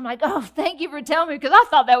feelings. I'm like, oh, thank you for telling me because I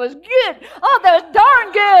thought that was good. Oh, that was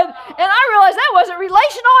darn good. And I realized that wasn't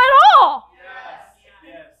relational at all.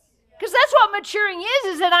 Because that's what maturing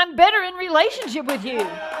is that I'm better in relationship with you.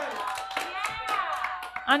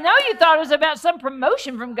 I know you thought it was about some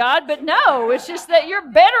promotion from God, but no, it's just that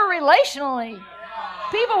you're better relationally.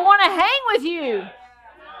 People want to hang with you.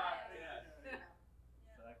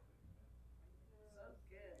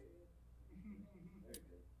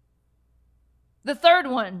 The third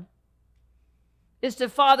one is to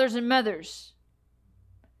fathers and mothers.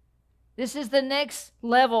 This is the next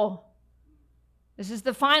level. This is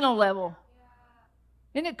the final level.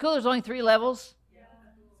 Isn't it cool? There's only 3 levels.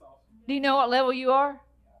 Do you know what level you are?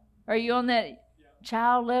 Are you on that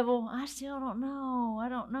child level? I still don't know. I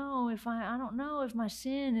don't know if my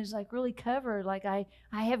sin is like really covered. Like I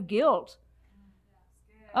have guilt.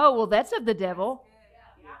 Oh, well, that's of the devil.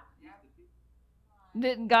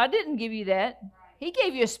 God didn't give you that. He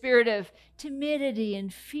gave you a spirit of timidity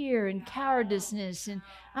and fear and cowardice and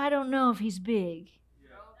I don't know if he's big.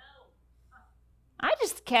 I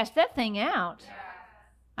just cast that thing out.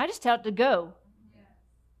 I just tell it to go.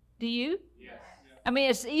 Do you? I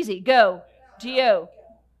mean, it's easy. Go. G-O.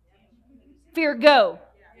 Fear, go.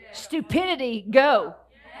 Stupidity, go.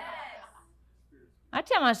 I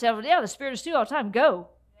tell myself, the spirit of Stu all the time, go.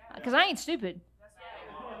 Because I ain't stupid.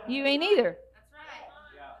 You ain't either.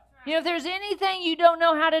 You know, if there's anything you don't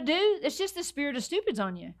know how to do, it's just the spirit of stupid's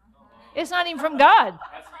on you. It's not even from God.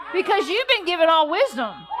 Because you've been given all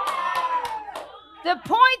wisdom. The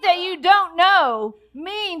point that you don't know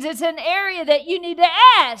means it's an area that you need to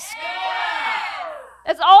ask.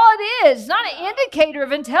 That's all it is. It's not an indicator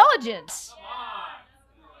of intelligence.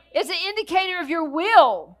 It's an indicator of your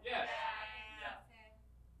will.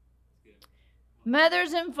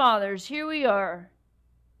 Mothers and fathers, here we are.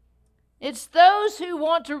 It's those who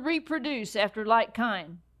want to reproduce after like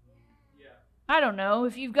kind. I don't know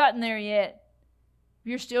if you've gotten there yet.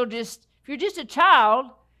 If you're just a child,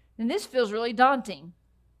 then this feels really daunting.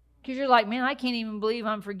 Because you're like, man, I can't even believe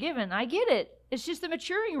I'm forgiven. I get it. It's just the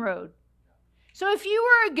maturing road. So if you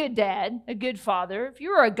were a good dad, a good father, if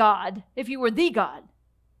you were a God, if you were the God,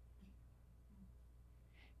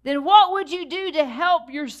 then what would you do to help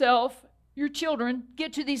yourself, your children,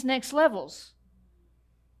 get to these next levels?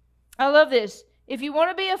 I love this. If you want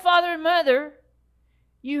to be a father and mother,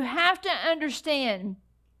 you have to understand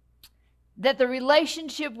that the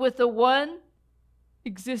relationship with the one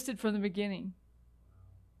existed from the beginning.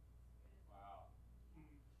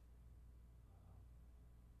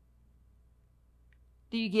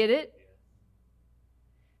 Do you get it?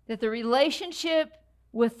 That the relationship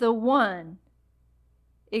with the one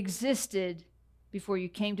existed before you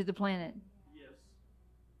came to the planet. Yes.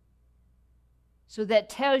 So that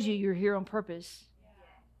tells you you're here on purpose.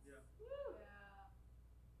 Yeah.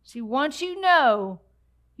 See, once you know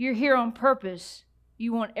you're here on purpose,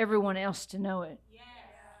 you want everyone else to know it. Yeah.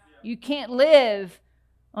 You can't live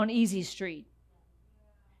on easy street.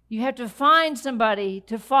 You have to find somebody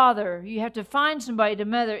to father. You have to find somebody to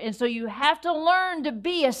mother. And so you have to learn to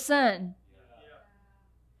be a son.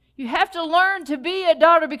 You have to learn to be a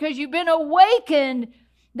daughter because you've been awakened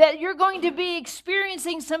that you're going to be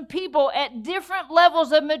experiencing some people at different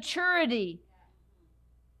levels of maturity.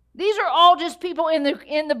 These are all just people in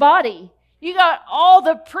the body. You got all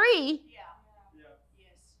the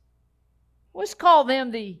let's call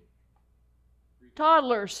them the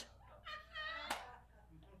toddlers.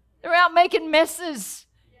 They're out making messes.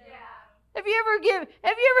 Have you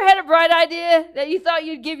ever had a bright idea that you thought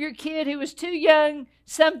you'd give your kid who was too young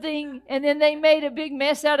something and then they made a big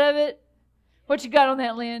mess out of it? What you got on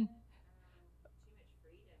that, Lynn?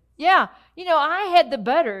 Yeah. You know, I had the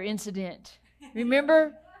butter incident.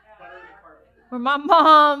 Remember? Where my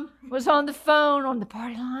mom was on the phone on the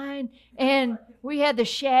party line and we had the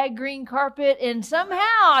shag green carpet and somehow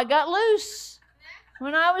I got loose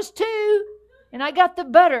when I was 2 and I got the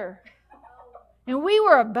butter. And we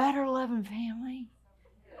were a butter-loving family.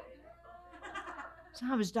 So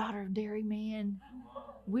I was daughter of dairyman.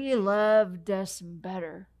 We loved us some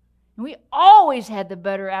butter. And we always had the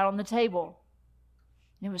butter out on the table.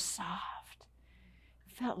 And it was soft.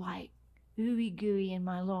 It felt like ooey gooey in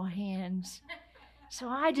my little hands. So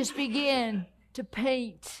I just began to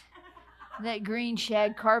paint that green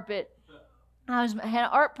shag carpet. I had an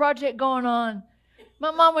art project going on. My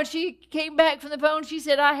mom, when she came back from the phone, she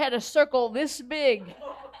said I had a circle this big.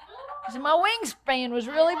 Because my wingspan was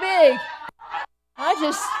really big. I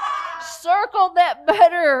just circled that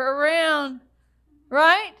butter around.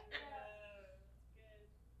 Right?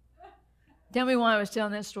 Tell me why I was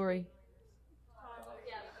telling that story.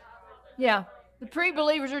 Yeah. The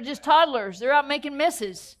pre-believers are just toddlers. They're out making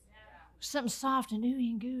messes. Something soft and ooey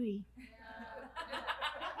and gooey.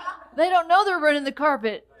 They don't know they're running the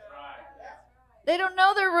carpet. They don't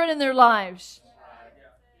know they're ruining their lives.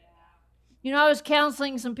 You know, I was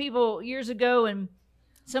counseling some people years ago, and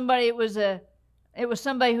it was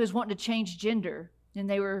somebody who was wanting to change gender, and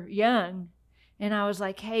they were young. And I was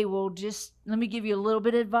like, hey, well, just let me give you a little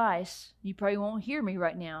bit of advice. You probably won't hear me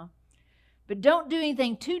right now. But don't do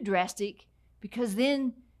anything too drastic, because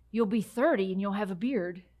then you'll be 30 and you'll have a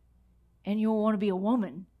beard, and you'll want to be a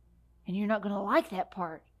woman, and you're not going to like that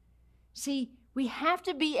part. See, we have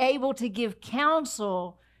to be able to give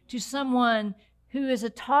counsel to someone who is a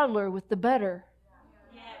toddler with the butter.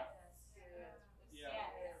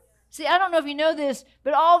 See, I don't know if you know this,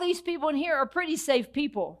 but all these people in here are pretty safe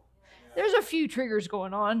people. There's a few triggers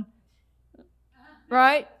going on,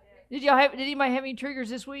 right? Did anybody have any triggers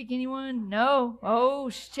this week? Anyone? No? Oh,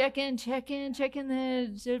 checking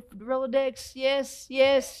the Rolodex.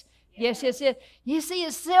 Yes. You see,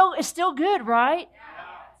 it's still good, right?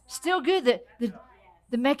 Still good.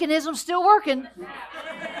 The mechanism's still working.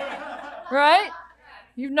 Right?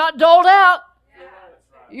 You've not dulled out.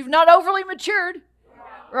 You've not overly matured.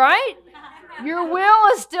 Right? Your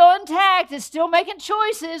will is still intact. It's still making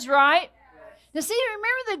choices, right? Now see,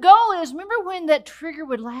 remember the goal is, remember when that trigger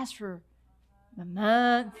would last for a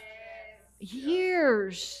month,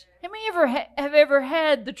 years. How many have ever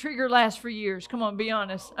had the trigger last for years? Come on, be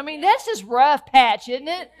honest. I mean, that's just rough patch, isn't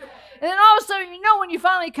it? And then all of a sudden, you know, when you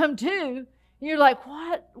finally come to, And you're like,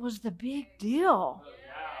 what was the big deal?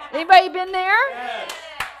 Anybody been there?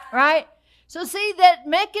 Right? So see, that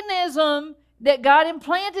mechanism that God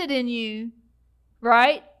implanted in you,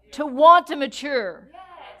 right, to want to mature,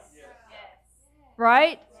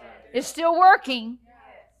 right, it's still working.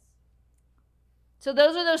 So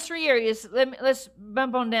those are those three areas. Let's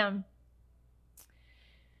bump on down.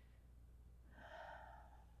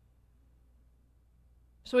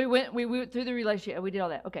 So we went through the relationship. We did all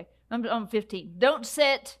that. Okay, I'm on 15. Don't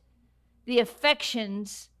set the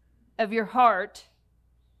affections of your heart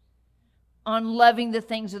on loving the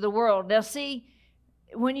things of the world. Now see,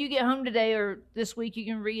 when you get home today or this week, you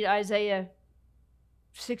can read Isaiah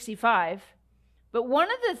 65. But one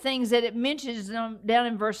of the things that it mentions down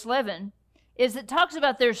in verse 11 is it talks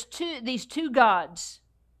about there's these two gods.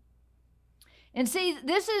 And see,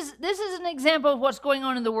 this is an example of what's going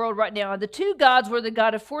on in the world right now. The two gods were the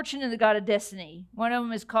God of fortune and the God of destiny. One of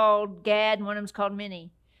them is called Gad and one of them is called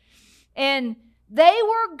Mini. And they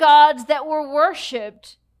were gods that were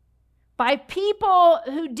worshipped by people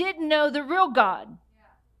who didn't know the real God.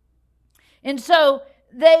 And so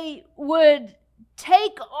they would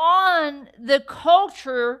take on the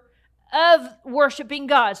culture of worshiping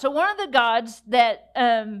God. So one of the gods that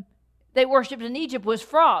they worshipped in Egypt was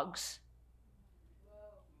frogs.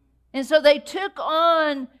 And so they took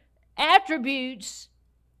on attributes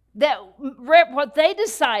that what they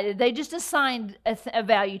decided, they just assigned a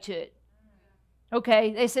value to it.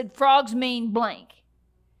 Okay, they said frogs mean blank.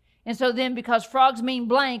 And so then because frogs mean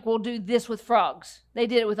blank, we'll do this with frogs. They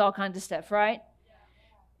did it with all kinds of stuff, right?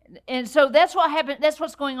 And so that's what happened. That's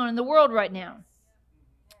what's going on in the world right now.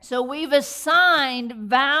 So we've assigned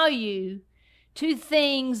value to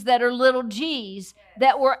things that are little g's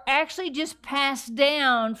that were actually just passed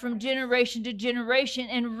down from generation to generation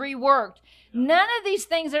and reworked. None of these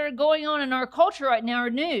things that are going on in our culture right now are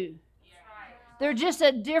new. They're just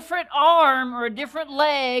a different arm or a different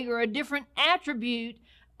leg or a different attribute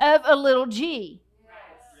of a little g.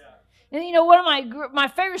 And you know, one of my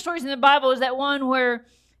favorite stories in the Bible is that one where,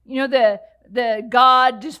 you know, the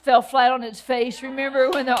God just fell flat on its face. Remember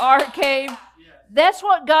when the ark came? That's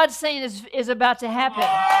what God's saying is about to happen.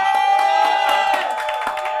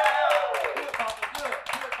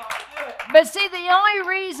 But see, the only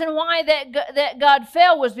reason why that God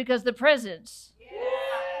fell was because the presence.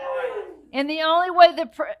 And the only way the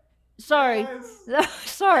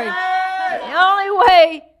only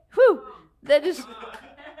way,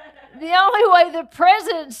 the only way the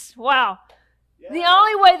presence, the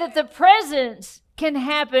only way that the presence can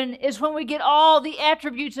happen is when we get all the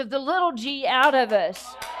attributes of the little g out of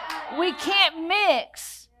us. We can't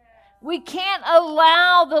mix. We can't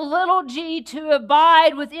allow the little g to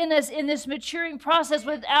abide within us in this maturing process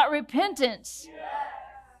without repentance.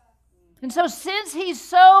 And so since he's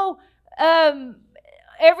so,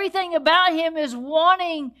 everything about him is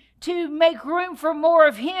wanting to make room for more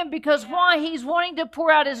of him, because why? He's wanting to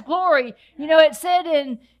pour out his glory. You know, it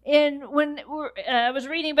said when I was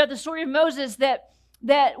reading about the story of Moses that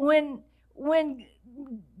when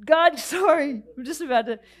God,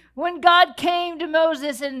 when God came to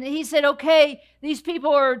Moses and he said, okay, these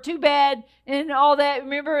people are too bad and all that,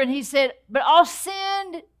 remember? And he said, but I'll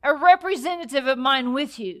send a representative of mine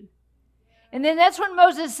with you. And then that's when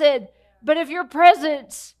Moses said, but if your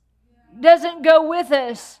presence doesn't go with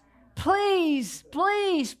us, please,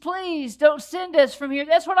 please, please don't send us from here.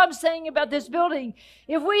 That's what I'm saying about this building.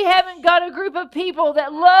 If we haven't got a group of people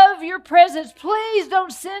that love your presence, please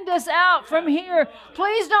don't send us out from here.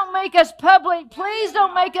 Please don't make us public. Please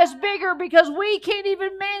don't make us bigger, because we can't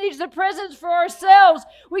even manage the presence for ourselves.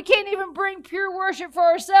 We can't even bring pure worship for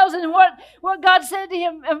ourselves. And what God said to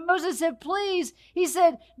him, and Moses said, please, he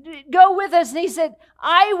said, go with us. And he said,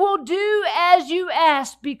 I will do as you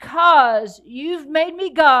ask, because you've made me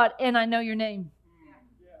God and I know your name.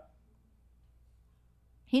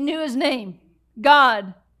 He knew his name.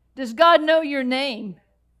 God. Does God know your name?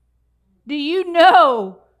 Do you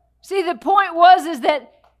know? See, the point is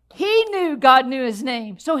that he knew God knew his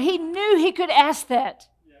name. So he knew he could ask that.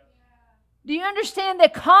 Do you understand the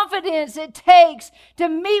confidence it takes to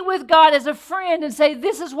meet with God as a friend and say,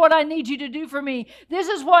 this is what I need you to do for me. This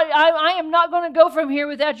is what I am not going to go from here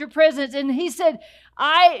without your presence. And he said,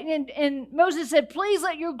 and Moses said, please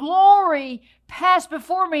let your glory pass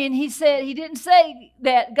before me. And he said, he didn't say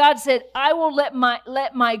that. God said, I will let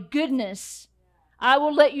my goodness, I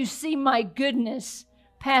will let you see my goodness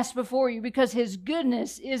pass before you, because his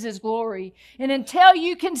goodness is his glory. And until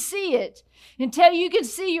you can see it, until you can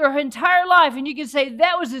see your entire life and you can say,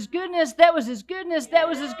 that was his goodness, that was his goodness, that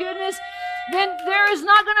was his goodness, then there is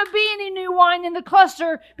not going to be any new wine in the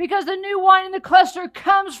cluster, because the new wine in the cluster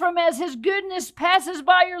comes from as His goodness passes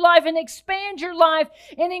by your life and expands your life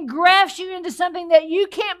and engrafts you into something that you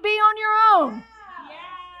can't be on your own.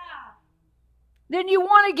 Then you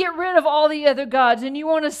want to get rid of all the other gods and you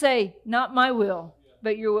want to say, not my will,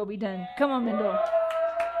 but your will be done. Come on, Mendel.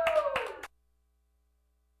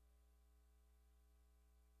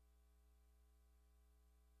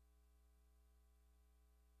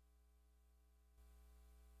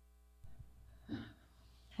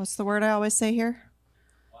 What's the word I always say here?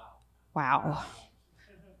 Wow.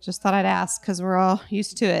 Just thought I'd ask because we're all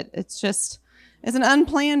used to it. It's an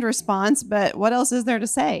unplanned response, but what else is there to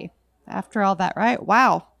say after all that, right?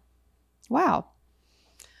 Wow.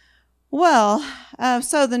 Well,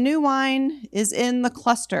 so the new wine is in the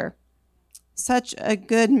cluster. Such a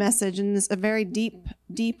good message, and it's a very deep,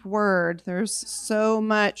 deep word. There's so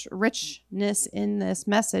much richness in this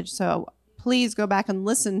message. So please go back and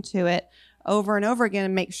listen to it over and over again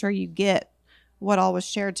and make sure you get what all was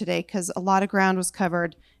shared today, because a lot of ground was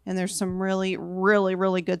covered and there's some really, really,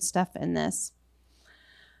 really good stuff in this.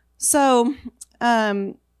 So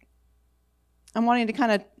I'm wanting to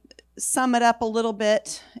kind of sum it up a little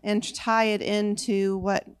bit and tie it into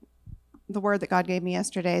what the word that God gave me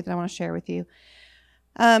yesterday that I want to share with you.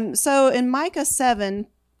 So in Micah 7,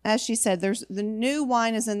 as she said, there's the new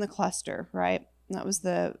wine is in the cluster, right? That was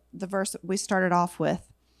the verse that we started off with.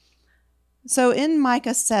 So in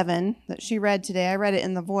Micah 7 that she read today, I read it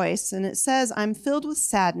in the Voice, and it says, I'm filled with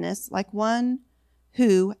sadness like one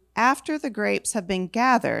who, after the grapes have been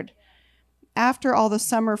gathered, after all the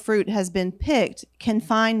summer fruit has been picked, can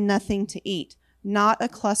find nothing to eat, not a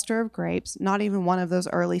cluster of grapes, not even one of those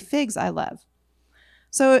early figs I love.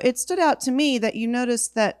 So it stood out to me that you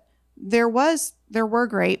noticed that there were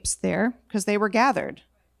grapes there because they were gathered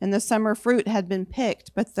and the summer fruit had been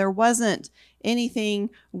picked, but there wasn't anything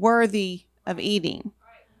worthy of eating.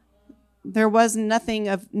 There was nothing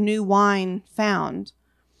of new wine found.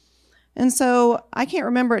 And so I can't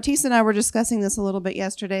remember, Tisa and I were discussing this a little bit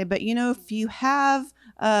yesterday, but if you have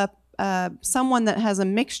someone that has a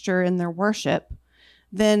mixture in their worship,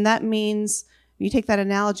 then that means, you take that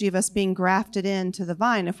analogy of us being grafted into the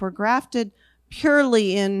vine. If we're grafted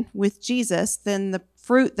purely in with Jesus, then the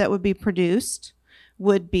fruit that would be produced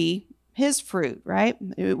would be His fruit, right?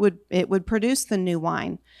 It would produce the new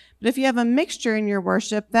wine. But if you have a mixture in your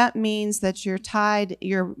worship, that means that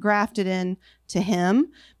you're grafted in to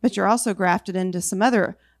Him, but you're also grafted into some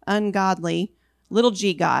other ungodly little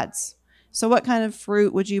g gods. So what kind of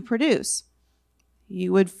fruit would you produce?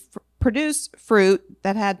 You would produce fruit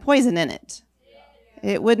that had poison in it.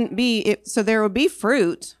 It wouldn't be, so there would be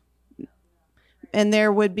fruit and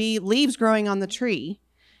there would be leaves growing on the tree,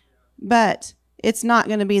 but it's not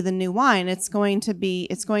going to be the new wine. It's going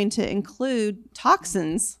to include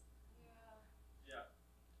toxins.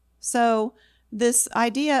 So this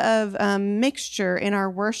idea of mixture in our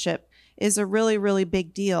worship is a really, really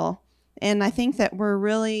big deal. And I think that we're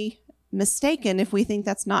really mistaken if we think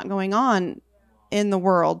that's not going on in the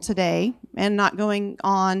world today and not going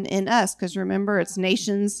on in us. Because remember, it's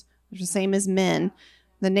nations, the same as men.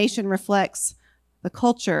 The nation reflects the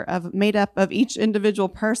culture made up of each individual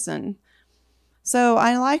person. So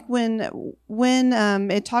I like when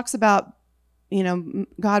it talks about,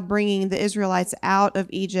 God bringing the Israelites out of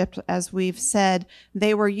Egypt. As we've said,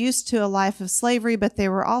 they were used to a life of slavery, but they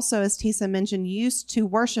were also, as Tisa mentioned, used to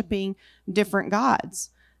worshiping different gods.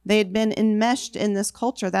 They had been enmeshed in this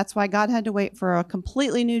culture. That's why God had to wait for a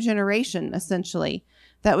completely new generation, essentially,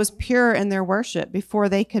 that was pure in their worship before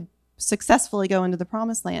they could successfully go into the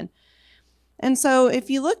promised land. And so if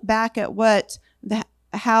you look back at what kind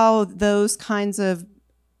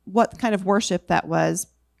of worship that was,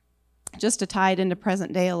 just to tie it into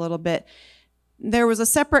present day a little bit, there was a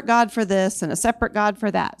separate God for this and a separate God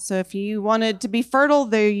for that. So if you wanted to be fertile,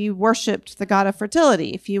 there you worshiped the God of fertility.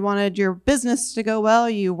 If you wanted your business to go well,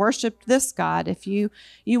 you worshiped this God. If you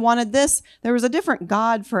wanted this, there was a different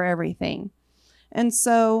God for everything. And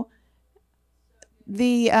so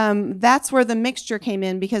that's where the mixture came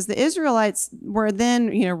in, because the Israelites were then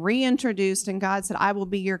reintroduced, and God said, I will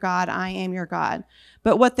be your God, I am your God.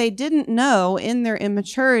 But what they didn't know in their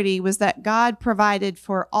immaturity was that God provided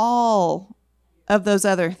for all of those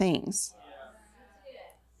other things.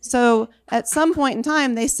 So at some point in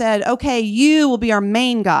time, they said, okay, you will be our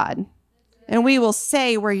main God, and we will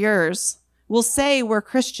say we're yours. We'll say we're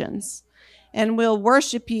Christians, and we'll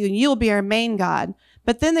worship you, and you'll be our main God.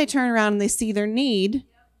 But then they turn around and they see their need,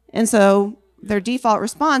 and so their default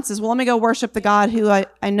response is, well, let me go worship the God who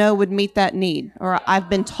I know would meet that need, or I've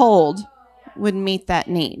been told would meet that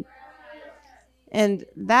need. And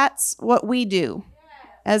that's what we do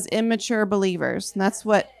as immature believers. And that's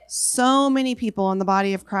what so many people in the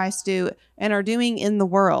body of Christ do and are doing in the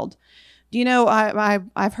world. Do you know,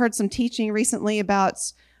 I've heard some teaching recently about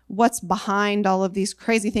what's behind all of these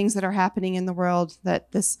crazy things that are happening in the world,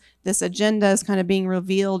 that this agenda is kind of being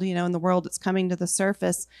revealed, in the world. It's coming to the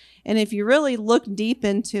surface. And if you really look deep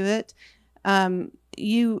into it,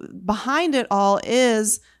 behind it all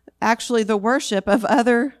is actually the worship of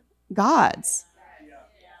other gods.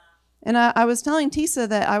 And I was telling Tisa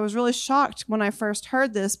that I was really shocked when I first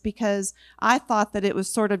heard this, because I thought that it was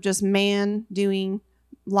sort of just man doing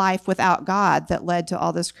life without God that led to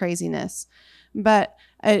all this craziness. But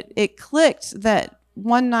it clicked that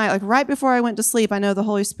one night, like right before I went to sleep, I know the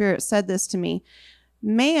Holy Spirit said this to me.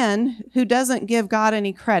 Man who doesn't give God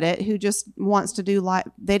any credit, who just wants to do life,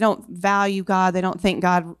 they don't value God, they don't think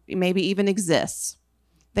God maybe even exists.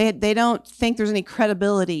 They don't think there's any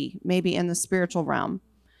credibility maybe in the spiritual realm.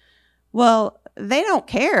 Well, they don't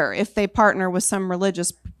care if they partner with some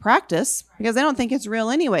religious practice, because they don't think it's real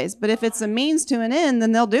anyways. But if it's a means to an end,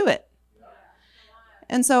 then they'll do it.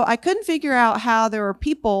 And so I couldn't figure out how there were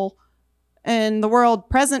people in the world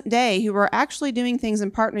present day who are actually doing things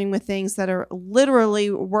and partnering with things that are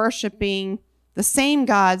literally worshiping the same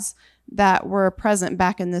gods that were present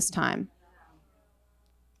back in this time.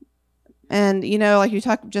 And, like you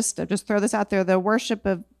talk, just throw this out there, the worship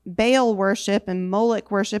of Baal worship and Moloch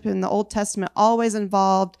worship in the Old Testament always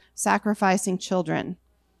involved sacrificing children.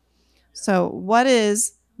 So what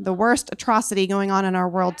is the worst atrocity going on in our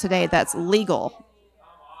world today that's legal?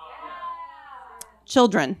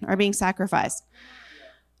 Children are being sacrificed.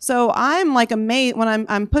 So I'm like amazed when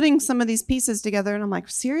I'm putting some of these pieces together, and I'm like,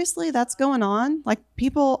 seriously, that's going on? Like,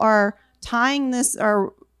 people are tying this,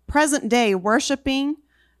 or present day worshiping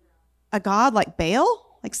a god like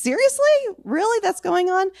Baal? Like, seriously? Really? That's going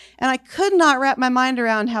on? And I could not wrap my mind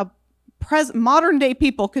around how modern day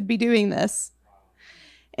people could be doing this.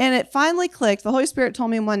 And it finally clicked. The Holy Spirit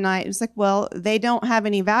told me one night, it was like, well, they don't have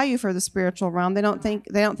any value for the spiritual realm. They don't think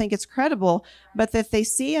it's credible. But if they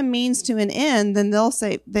see a means to an end, then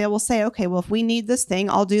they will say, okay, well, if we need this thing,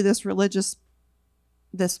 I'll do this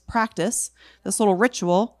practice, this little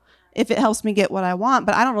ritual, if it helps me get what I want,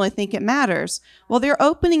 but I don't really think it matters. Well, they're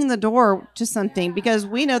opening the door to something, because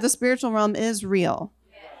we know the spiritual realm is real.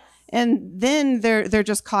 And then they're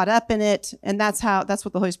just caught up in it, and that's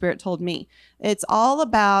what the Holy Spirit told me. It's all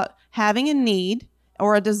about having a need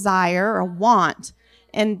or a desire or a want,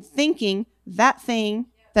 and thinking that thing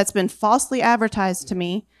that's been falsely advertised to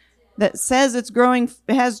me, that says it's growing,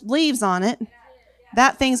 it has leaves on it,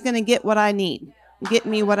 that thing's going to get what I need, get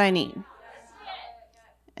me what I need.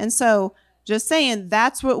 And so, just saying,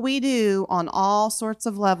 that's what we do on all sorts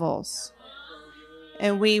of levels.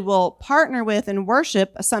 And we will partner with and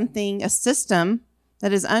worship a system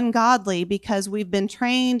that is ungodly, because we've been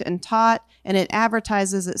trained and taught, and it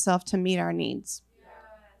advertises itself to meet our needs.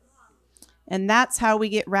 And that's how we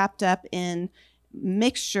get wrapped up in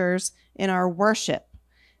mixtures in our worship.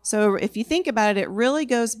 So if you think about it, it really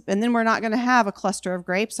goes, and then we're not going to have a cluster of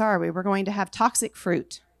grapes, are we? We're going to have toxic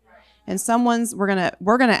fruit. And we're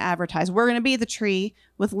gonna advertise. We're gonna be the tree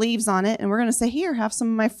with leaves on it, and we're gonna say, "Here, have some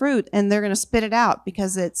of my fruit," and they're gonna spit it out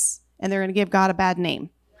and they're gonna give God a bad name,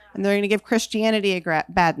 and they're gonna give Christianity a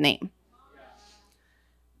bad name.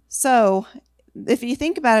 So, if you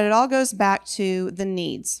think about it, it all goes back to the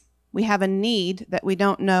needs. We have a need that we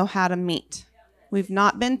don't know how to meet. We've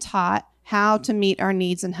not been taught how to meet our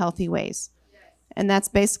needs in healthy ways, and that's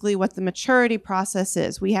basically what the maturity process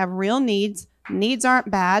is. We have real needs. Needs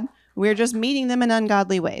aren't bad. We're just meeting them in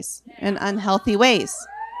ungodly ways, in unhealthy ways.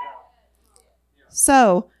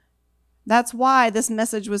 So that's why this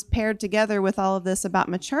message was paired together with all of this about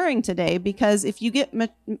maturing today, because if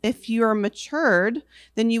you're matured,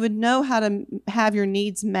 then you would know how to have your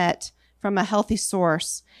needs met from a healthy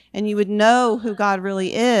source, and you would know who God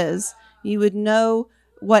really is. You would know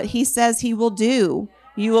what he says he will do.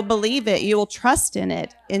 You will believe it. You will trust in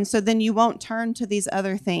it. And so then you won't turn to these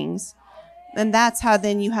other things. And that's how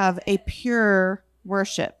then you have a pure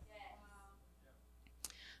worship.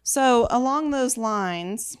 So along those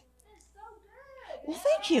lines, well,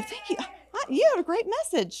 thank you. You had a great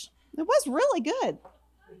message. It was really good.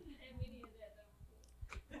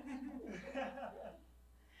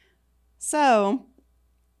 So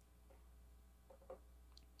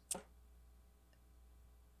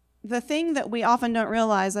the thing that we often don't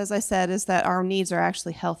realize, as I said, is that our needs are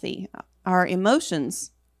actually healthy. Our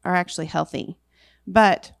emotions are actually healthy,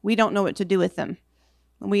 but we don't know what to do with them.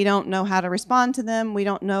 We don't know how to respond to them. We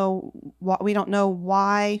don't know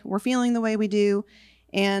why we're feeling the way we do.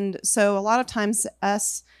 And so a lot of times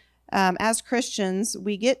us as Christians,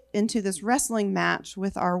 we get into this wrestling match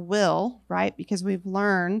with our will, right? Because we've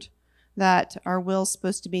learned that our will is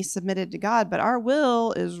supposed to be submitted to God, but our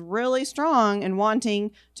will is really strong in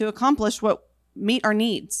wanting to accomplish meet our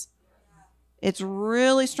needs. It's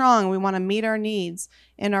really strong. We want to meet our needs,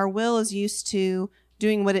 and our will is used to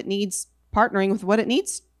doing what it needs, partnering with what it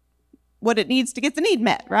needs to get the need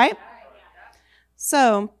met, right?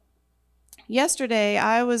 So yesterday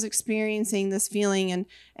I was experiencing this feeling,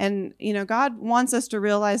 and God wants us to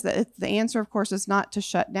realize that the answer, of course, is not to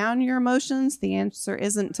shut down your emotions. The answer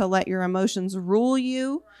isn't to let your emotions rule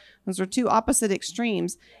you. Those are two opposite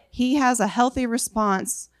extremes. He has a healthy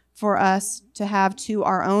response for us to have to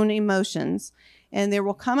our own emotions. And there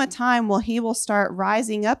will come a time where he will start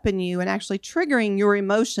rising up in you and actually triggering your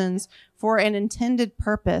emotions for an intended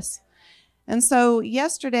purpose. And so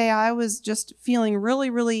yesterday I was just feeling really,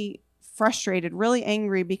 really frustrated, really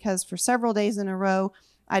angry, because for several days in a row,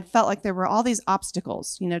 I'd felt like there were all these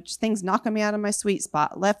obstacles, just things knocking me out of my sweet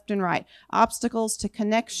spot, left and right, obstacles to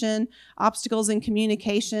connection, obstacles in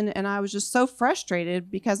communication. And I was just so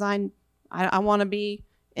frustrated because I want to be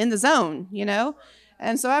in the zone,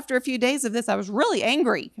 And so after a few days of this, I was really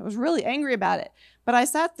angry. I was really angry about it. But I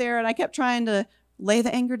sat there and I kept trying to lay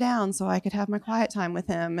the anger down so I could have my quiet time with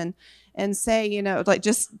him and say,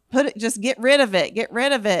 just get rid of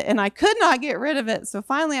it. And I could not get rid of it. So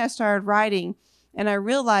finally I started writing, and I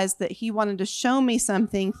realized that he wanted to show me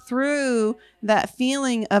something through that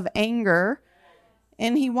feeling of anger.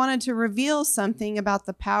 And he wanted to reveal something about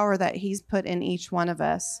the power that he's put in each one of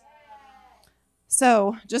us.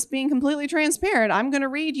 So just being completely transparent, I'm going to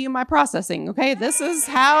read you my processing, okay? This is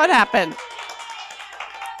how it happened.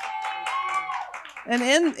 And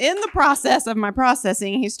in the process of my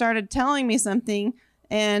processing, he started telling me something,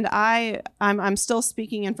 and I'm still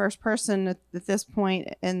speaking in first person at this point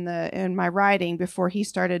in my writing before he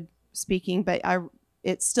started speaking, but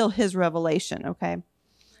it's still his revelation, okay?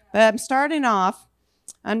 But I'm starting off.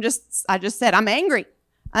 I just said I'm angry.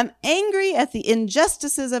 I'm angry at the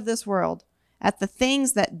injustices of this world, at the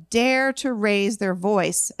things that dare to raise their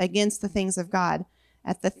voice against the things of God,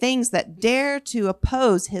 at the things that dare to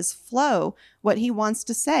oppose his flow, what he wants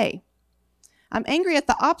to say. I'm angry at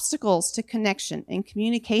the obstacles to connection and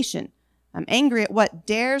communication. I'm angry at what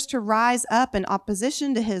dares to rise up in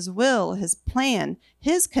opposition to his will, his plan,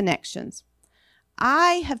 his connections.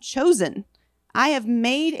 I have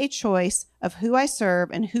made a choice of who I serve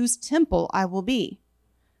and whose temple I will be.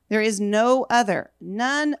 There is none other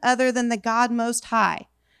than the God Most High.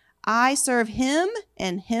 I serve him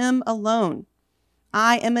and him alone.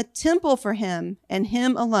 I am a temple for him and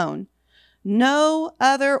him alone. No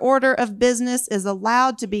other order of business is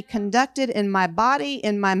allowed to be conducted in my body,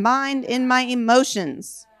 in my mind, in my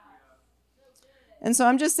emotions. And so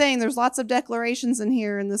I'm just saying there's lots of declarations in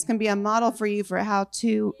here, and this can be a model for you for how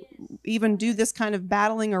to even do this kind of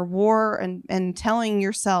battling or war and telling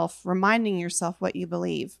yourself, reminding yourself what you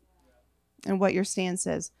believe and what your stance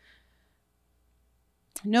is.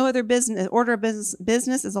 No other order of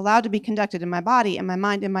business is allowed to be conducted in my body, in my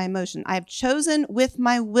mind, in my emotion. I have chosen with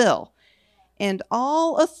my will, and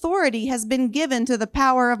all authority has been given to the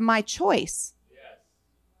power of my choice.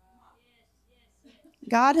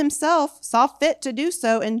 God himself saw fit to do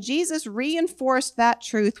so, and Jesus reinforced that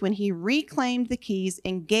truth when he reclaimed the keys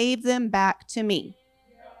and gave them back to me.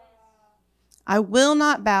 I will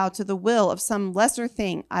not bow to the will of some lesser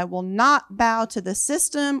thing. I will not bow to the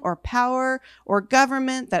system or power or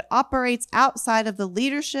government that operates outside of the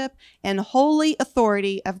leadership and holy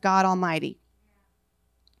authority of God Almighty.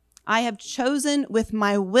 I have chosen with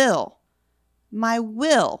my will. My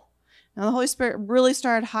will. Now, the Holy Spirit really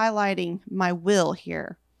started highlighting my will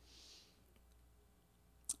here.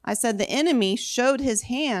 I said the enemy showed his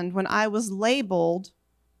hand when I was labeled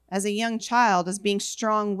as a young child as being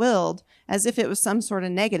strong-willed, as if it was some sort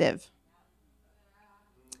of negative.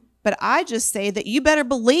 But I just say that you better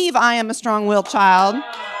believe I am a strong-willed child.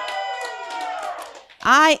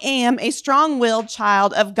 I am a strong-willed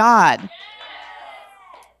child of God.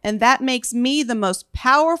 And that makes me the most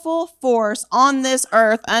powerful force on this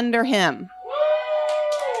earth under him.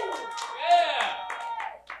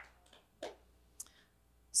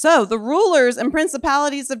 So the rulers and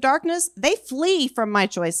principalities of darkness, they flee from my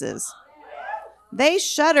choices. They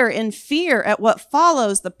shudder in fear at what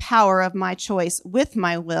follows the power of my choice with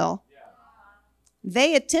my will.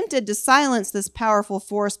 They attempted to silence this powerful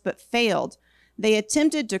force but failed. They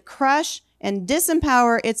attempted to crush and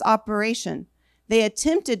disempower its operation. They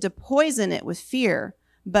attempted to poison it with fear.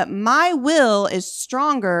 But my will is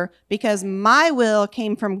stronger because my will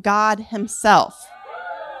came from God himself.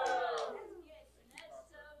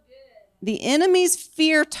 The enemy's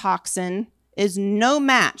fear toxin is no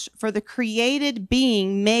match for the created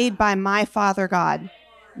being made by my Father God.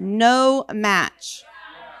 No match.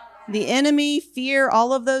 The enemy, fear,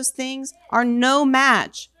 all of those things are no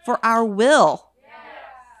match for our will.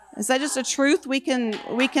 Is that just a truth we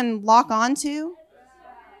can lock onto?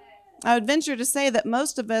 I would venture to say that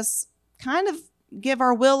most of us kind of give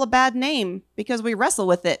our will a bad name because we wrestle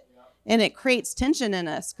with it, and it creates tension in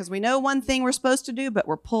us because we know one thing we're supposed to do, but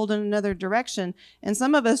we're pulled in another direction. And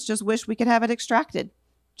some of us just wish we could have it extracted.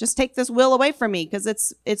 Just take this will away from me because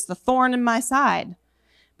it's the thorn in my side.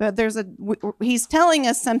 But he's telling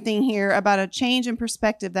us something here about a change in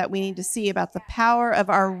perspective that we need to see about the power of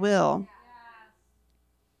our will.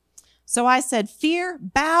 So I said, fear,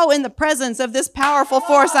 bow in the presence of this powerful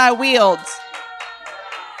force I wield.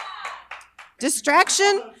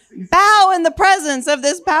 Distraction, bow in the presence of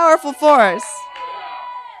this powerful force.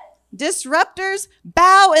 Disruptors,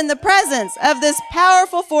 bow in the presence of this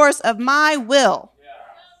powerful force of my will.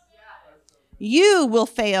 You will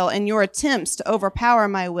fail in your attempts to overpower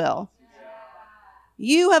my will.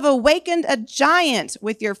 You have awakened a giant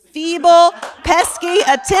with your feeble, pesky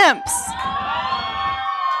attempts.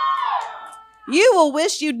 You will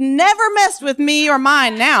wish you'd never messed with me or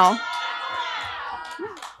mine now.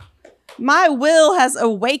 My will has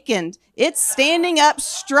awakened. It's standing up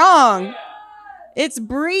strong. It's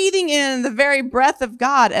breathing in the very breath of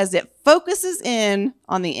God as it focuses in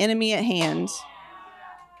on the enemy at hand.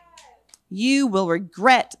 You will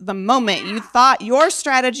regret the moment you thought your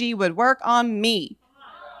strategy would work on me.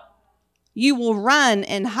 You will run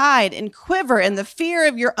and hide and quiver in the fear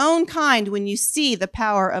of your own kind when you see the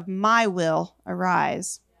power of my will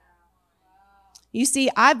arise. You see,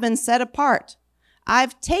 I've been set apart.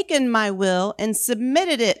 I've taken my will and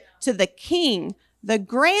submitted it to the King, the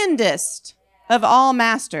grandest of all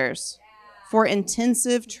masters, for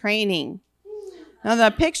intensive training. Now,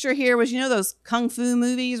 the picture here was, those kung fu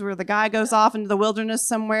movies where the guy goes off into the wilderness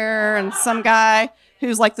somewhere and some guy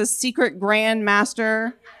who's like the secret grand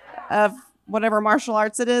master of whatever martial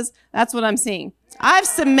arts it is. That's what I'm seeing. I've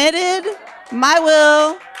submitted my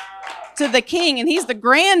will to the King, and he's the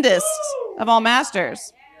grandest of all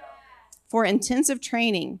masters for intensive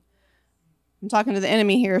training. I'm talking to the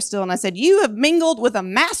enemy here still, and I said, you have mingled with a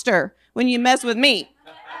master when you mess with me.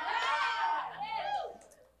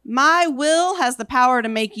 My will has the power to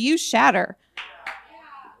make you shatter.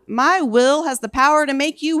 My will has the power to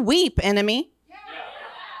make you weep, enemy.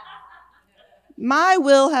 My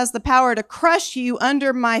will has the power to crush you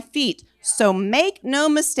under my feet. So make no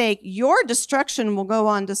mistake, your destruction will go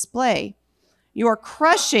on display. Your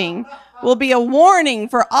crushing will be a warning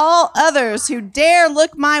for all others who dare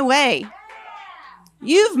look my way.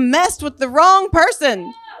 You've messed with the wrong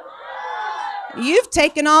person. You've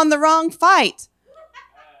taken on the wrong fight.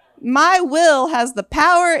 My will has the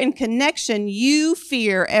power and connection you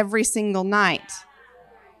fear every single night.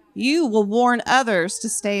 You will warn others to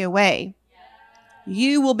stay away.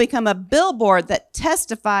 You will become a billboard that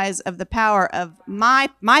testifies of the power of my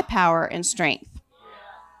power and strength.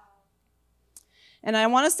 And I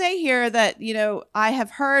want to say here that, I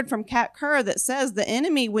have heard from Kat Kerr that says the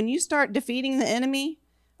enemy, when you start defeating the enemy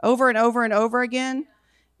over and over and over again,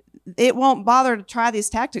 it won't bother to try these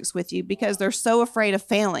tactics with you because they're so afraid of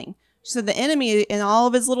failing. So the enemy and all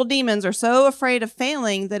of his little demons are so afraid of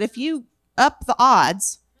failing that if you up the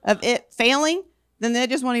odds of it failing, then they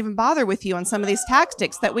just won't even bother with you on some of these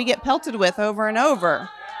tactics that we get pelted with over and over.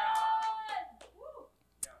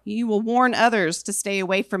 You will warn others to stay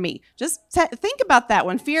away from me. Just think about that.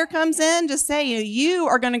 When fear comes in, just say, you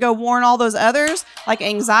are going to go warn all those others, like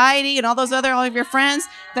anxiety and all of your friends,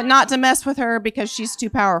 that not to mess with her because she's too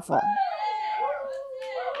powerful.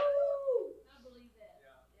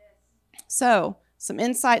 So, some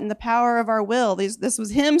insight in the power of our will. This was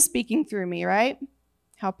him speaking through me, right?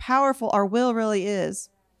 How powerful our will really is.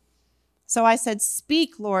 So I said,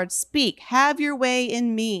 speak, Lord, speak. Have your way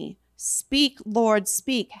in me. Speak, Lord,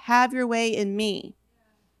 speak. Have your way in me.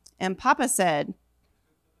 And Papa said,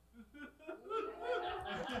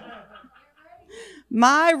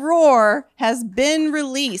 my roar has been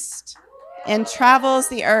released and travels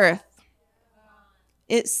the earth.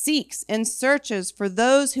 It seeks and searches for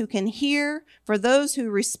those who can hear, for those who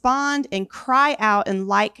respond and cry out in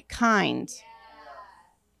like kind.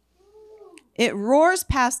 It roars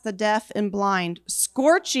past the deaf and blind,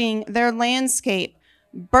 scorching their landscape,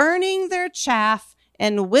 burning their chaff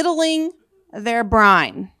and whittling their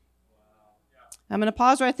brine. I'm going to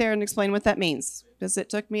pause right there and explain what that means, because it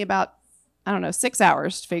took me about, 6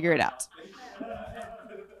 hours to figure it out.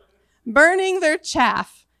 Burning their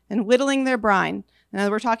chaff and whittling their brine. Now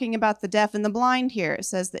we're talking about the deaf and the blind here. It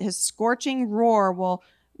says that his scorching roar will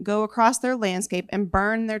go across their landscape and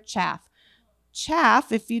burn their chaff.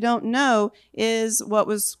 Chaff, if you don't know, is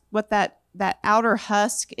what that outer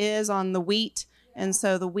husk is on the wheat. And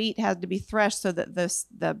so the wheat had to be threshed so that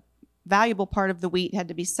the valuable part of the wheat had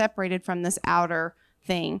to be separated from this outer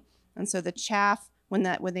thing. And so the chaff, when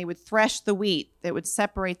they would thresh the wheat, they would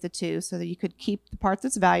separate the two so that you could keep the part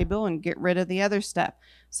that's valuable and get rid of the other stuff.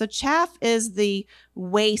 So chaff is the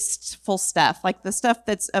wasteful stuff, like the stuff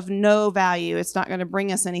that's of no value. It's not going to bring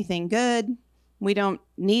us anything good. We don't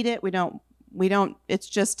need it. We don't, it's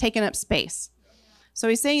just taking up space. So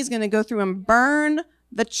he's saying he's going to go through and burn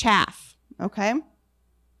the chaff, okay?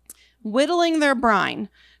 Whittling their brine.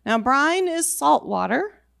 Now, brine is salt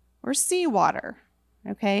water or seawater,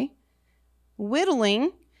 okay?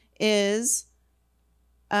 Whittling is,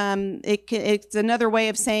 it's another way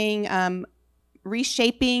of saying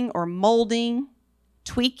reshaping or molding,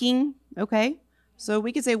 tweaking, okay? So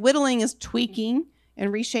we could say whittling is tweaking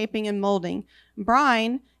and reshaping and molding.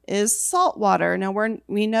 Brine is salt water. Now,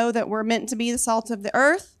 we know that we're meant to be the salt of the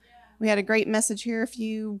earth. We had a great message here a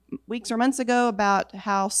few weeks or months ago about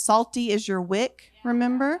how salty is your wick,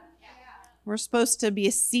 remember? We're supposed to be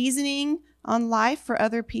a seasoning on life for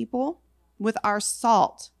other people with our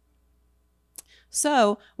salt.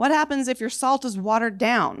 So what happens if your salt is watered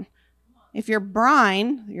down? If your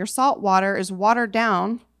brine, your salt water, is watered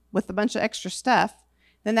down with a bunch of extra stuff,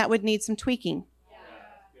 then that would need some tweaking.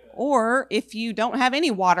 Or if you don't have any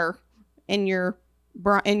water in your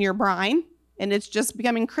brine and it's just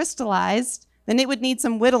becoming crystallized, then it would need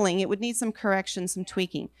some whittling. It would need some correction, some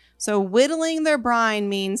tweaking. So whittling their brine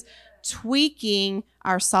means tweaking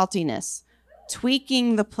our saltiness,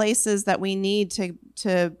 tweaking the places that we need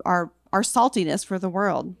to our saltiness for the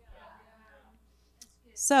world.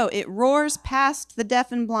 So it roars past the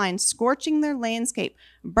deaf and blind, scorching their landscape,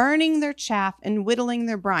 burning their chaff, and whittling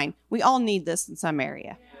their brine. We all need this in some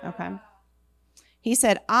area, okay? He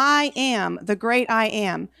said, I am the great I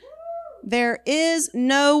am. There is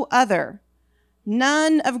no other,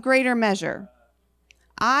 none of greater measure.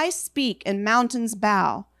 I speak and mountains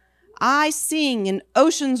bow. I sing and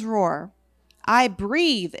oceans roar. I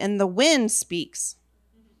breathe and the wind speaks.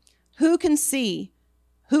 Who can see?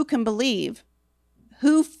 Who can believe?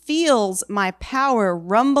 Who feels my power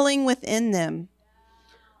rumbling within them?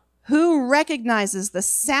 Who recognizes the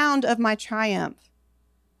sound of my triumph?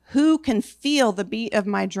 Who can feel the beat of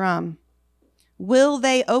my drum? Will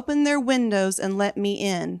they open their windows and let me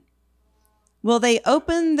in? Will they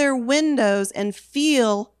open their windows and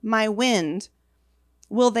feel my wind?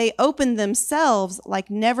 Will they open themselves like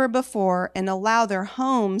never before and allow their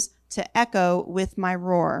homes to echo with my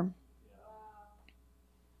roar?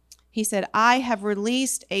 He said, I have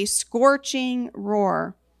released a scorching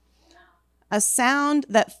roar, a sound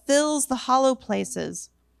that fills the hollow places,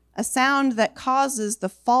 a sound that causes the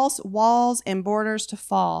false walls and borders to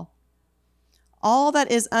fall. All that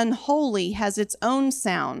is unholy has its own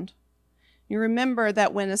sound. You remember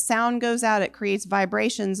that when a sound goes out, it creates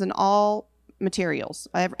vibrations in all materials,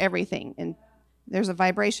 everything. And there's a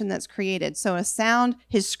vibration that's created. So a sound,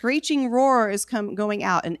 his screeching roar is going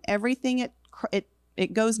out, and everything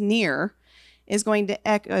it goes near is going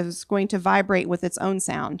to vibrate with its own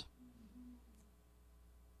sound.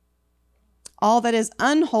 All that is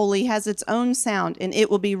unholy has its own sound, and it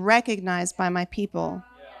will be recognized by my people.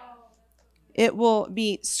 It will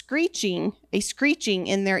be screeching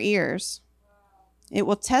in their ears. It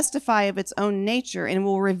will testify of its own nature and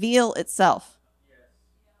will reveal itself.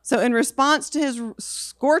 So in response to his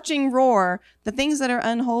scorching roar, the things that are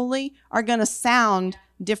unholy are going to sound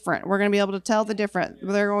different. We're going to be able to tell the difference.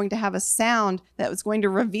 They're going to have a sound that is going to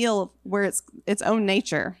reveal where its own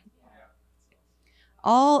nature.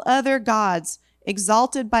 All other gods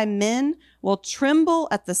exalted by men will tremble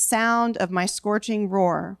at the sound of my scorching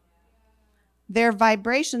roar. Their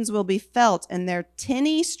vibrations will be felt and their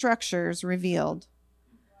tinny structures revealed.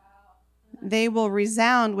 They will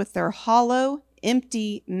resound with their hollow,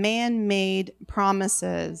 empty, man-made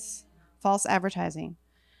promises, false advertising.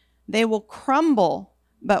 They will crumble,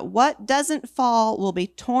 but what doesn't fall will be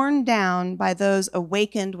torn down by those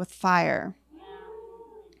awakened with fire.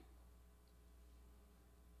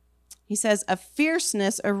 He says, a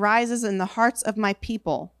fierceness arises in the hearts of my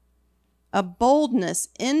people. A boldness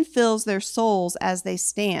infills their souls as they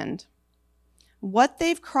stand. What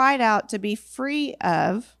they've cried out to be free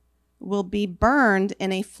of will be burned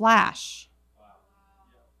in a flash.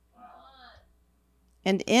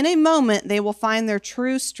 And in a moment, they will find their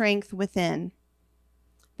true strength within.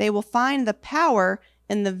 They will find the power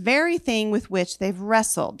in the very thing with which they've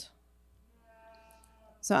wrestled.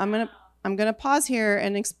 So I'm going I'm going to pause here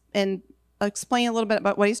and explain a little bit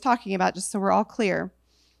about what he's talking about, just so we're all clear.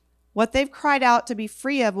 What they've cried out to be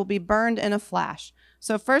free of will be burned in a flash.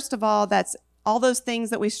 So first of all, that's all those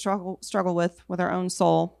things that we struggle with our own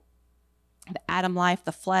soul, the Adam life,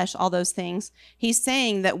 the flesh, all those things. He's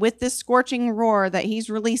saying that with this scorching roar that he's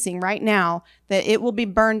releasing right now, that it will be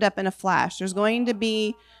burned up in a flash. There's going to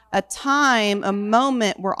be a time, a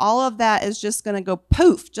moment where all of that is just going to go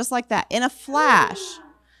poof, just like that, in a flash.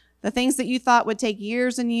 The things that you thought would take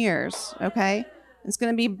years and years, okay? It's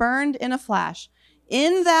going to be burned in a flash.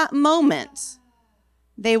 In that moment,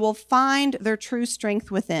 they will find their true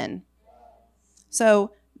strength within.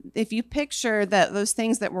 So if you picture that those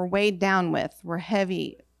things that we're weighed down with, we're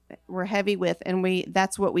heavy with, and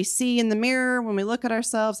that's what we see in the mirror when we look at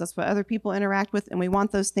ourselves, that's what other people interact with, and we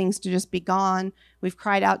want those things to just be gone. We've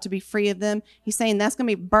cried out to be free of them. He's saying that's going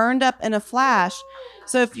to be burned up in a flash.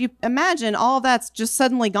 So if you imagine all that's just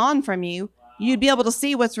suddenly gone from you, you'd be able to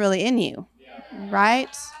see what's really in you,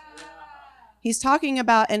 right? He's talking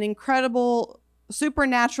about an incredible,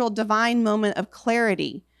 supernatural, divine moment of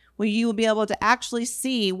clarity where you will be able to actually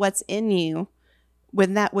see what's in you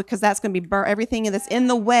with that, because that's going to be everything that's in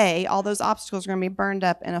the way, all those obstacles are going to be burned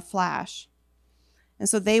up in a flash. And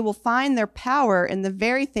so they will find their power in the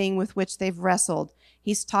very thing with which they've wrestled.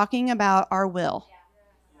 He's talking about our will.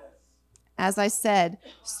 As I said,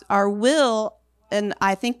 our will, and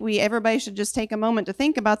I think everybody should just take a moment to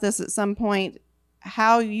think about this at some point,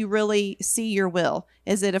 how you really see your will.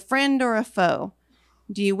 Is it a friend or a foe?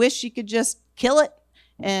 Do you wish you could just kill it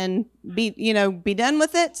and be done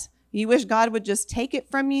with it? You wish God would just take it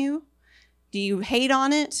from you? Do you hate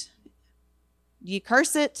on it? Do you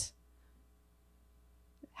curse it?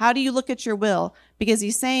 How do you look at your will? Because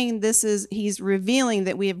he's saying he's revealing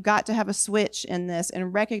that we have got to have a switch in this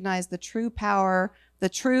and recognize the true power, the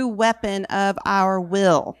true weapon of our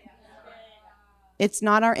will. It's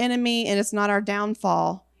not our enemy and it's not our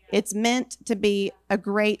downfall. It's meant to be a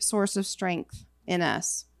great source of strength in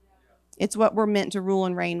us. It's what we're meant to rule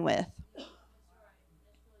and reign with.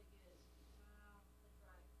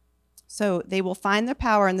 So they will find their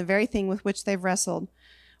power in the very thing with which they've wrestled.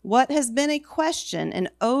 What has been a question, an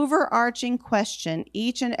overarching question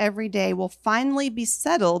each and every day, will finally be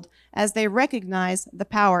settled as they recognize the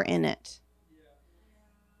power in it.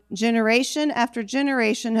 Generation after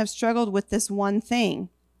generation have struggled with this one thing.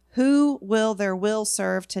 Who will their will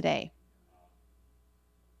serve today?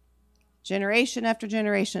 Generation after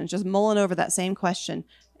generation, just mulling over that same question,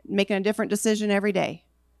 making a different decision every day.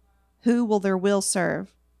 Who will their will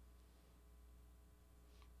serve?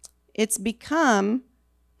 It's become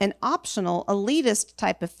an optional, elitist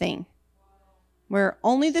type of thing, where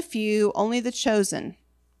only the few, only the chosen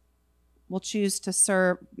will choose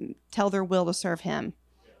to tell their will to serve him.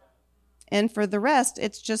 And for the rest,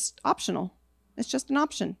 it's just optional. It's just an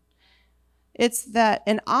option. It's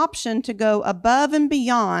an option to go above and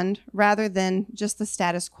beyond rather than just the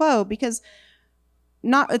status quo, because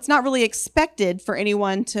it's not really expected for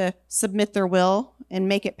anyone to submit their will and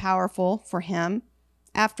make it powerful for him.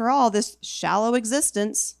 After all, this shallow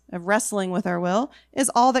existence of wrestling with our will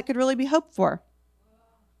is all that could really be hoped for.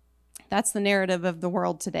 That's the narrative of the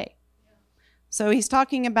world today. So he's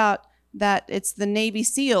talking about that it's the Navy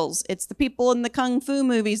SEALs. It's the people in the Kung Fu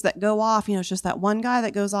movies that go off. It's just that one guy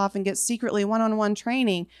that goes off and gets secretly one-on-one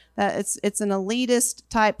training. That it's an elitist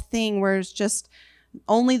type thing where it's just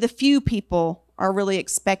only the few people are really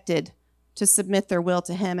expected to submit their will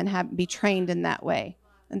to him and be trained in that way.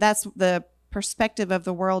 And that's the perspective of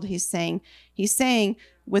the world he's saying. He's saying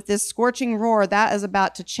with this scorching roar, that is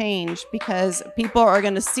about to change because people are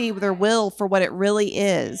going to see their will for what it really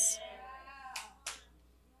is.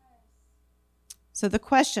 So the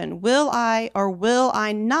question, will I or will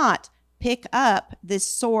I not pick up this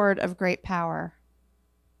sword of great power?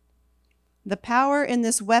 The power in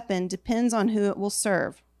this weapon depends on who it will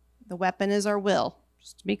serve. The weapon is our will,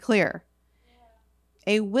 just to be clear.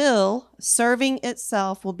 A will serving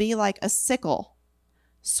itself will be like a sickle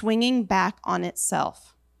swinging back on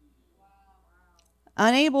itself.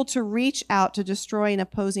 Unable to reach out to destroy an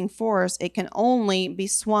opposing force, it can only be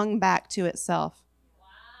swung back to itself.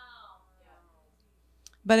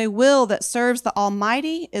 But a will that serves the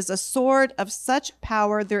Almighty is a sword of such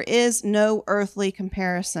power there is no earthly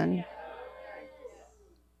comparison.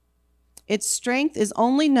 Its strength is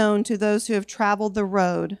only known to those who have traveled the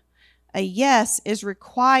road. A yes is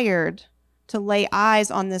required to lay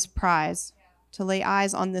eyes on this prize, to lay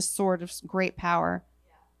eyes on this sword of great power.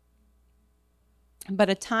 But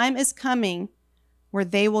a time is coming where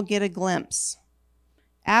they will get a glimpse.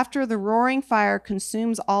 After the roaring fire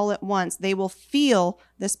consumes all at once, they will feel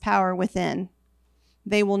this power within.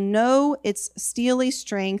 They will know its steely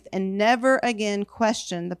strength and never again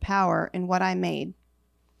question the power in what I made.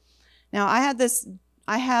 Now, I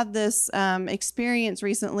had this experience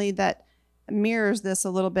recently that mirrors this a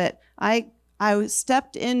little bit. I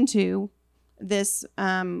stepped into this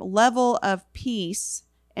level of peace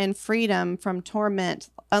and freedom from torment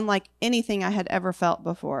unlike anything I had ever felt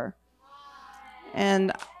before.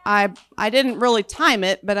 And I didn't really time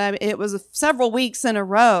it, but it was several weeks in a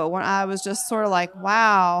row when I was just sort of like,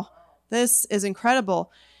 wow, this is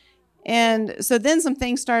incredible. And so then some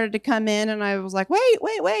things started to come in, and I was like, wait,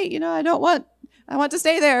 I want to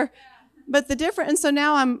stay there. But the difference, and so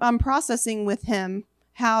now I'm processing with him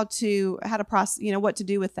how to process, what to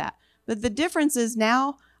do with that. But the difference is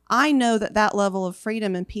now I know that level of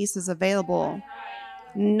freedom and peace is available.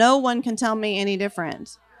 No one can tell me any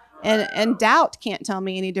different. And doubt can't tell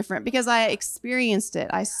me any different because I experienced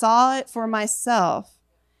it. I saw it for myself.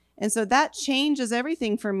 And so that changes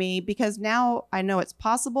everything for me because now I know it's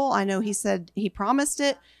possible. I know he said he promised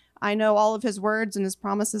it. I know all of his words and his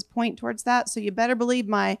promises point towards that. So you better believe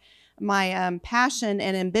my passion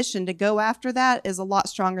and ambition to go after that is a lot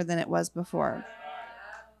stronger than it was before.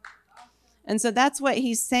 And so that's what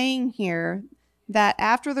he's saying here, that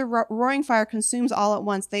after the roaring fire consumes all at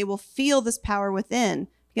once, they will feel this power within.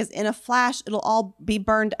 Because in a flash, it'll all be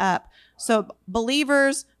burned up. So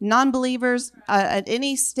believers, non-believers at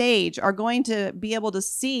any stage are going to be able to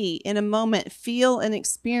see in a moment, feel and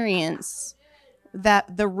experience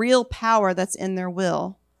that the real power that's in their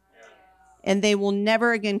will. And they will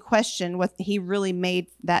never again question what he really made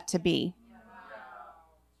that to be.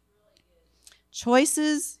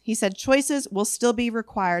 Choices, he said, choices will still be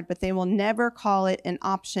required, but they will never call it an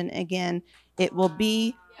option again. It will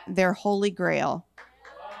be their holy grail.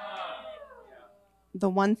 The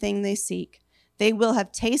one thing they seek. They will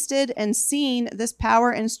have tasted and seen this power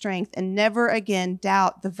and strength and never again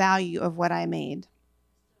doubt the value of what I made.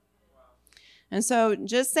 And so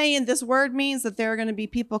just saying this word means that there are going to be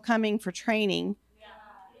people coming for training,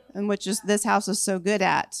 and which is this house is so good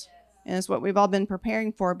at. And it's what we've all been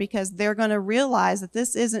preparing for because they're going to realize that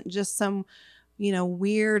this isn't just some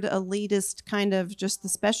weird elitist kind of just the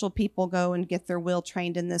special people go and get their will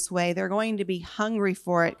trained in this way. They're going to be hungry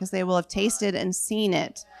for it because they will have tasted and seen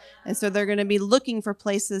it. And so they're going to be looking for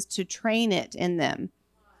places to train it in them.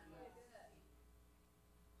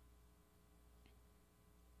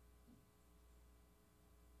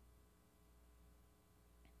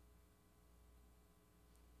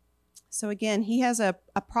 So again, he has a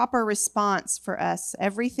proper response for us.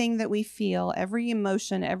 Everything that we feel, every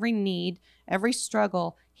emotion, every need, every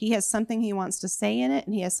struggle, he has something he wants to say in it,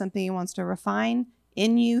 and he has something he wants to refine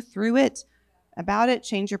in you through it, about it,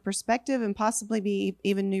 change your perspective, and possibly be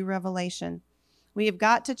even new revelation. We have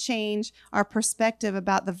got to change our perspective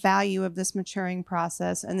about the value of this maturing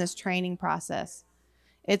process and this training process.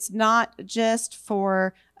 It's not just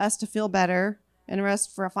for us to feel better and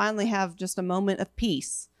rest for finally have just a moment of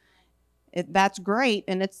peace. That's great,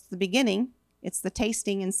 and it's the beginning. It's the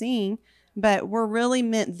tasting and seeing, but we're really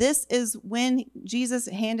meant, this is when Jesus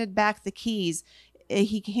handed back the keys.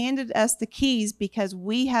 He handed us the keys because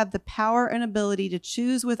we have the power and ability to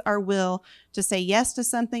choose with our will to say yes to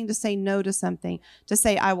something, to say no to something, to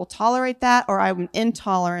say I will tolerate that or I'm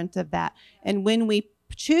intolerant of that. And when we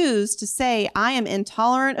choose to say I am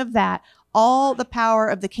intolerant of that, all the power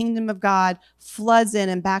of the kingdom of God floods in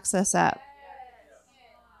and backs us up.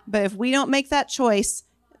 But if we don't make that choice,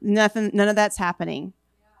 none of that's happening.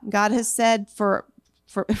 God has said for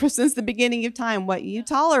since the beginning of time, what you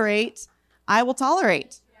tolerate, I will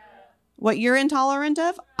tolerate. What you're intolerant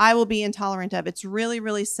of, I will be intolerant of. It's really,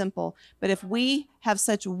 really simple. But if we have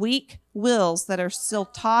such weak wills that are still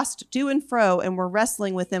tossed to and fro and we're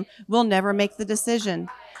wrestling with them, we'll never make the decision.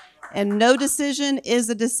 And no decision is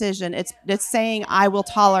a decision. It's saying I will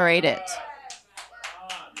tolerate it.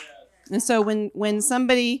 And so when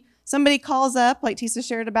somebody calls up, like Tisa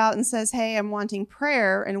shared about, and says, hey, I'm wanting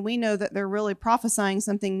prayer, and we know that they're really prophesying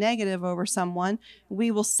something negative over someone,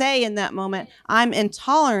 we will say in that moment, I'm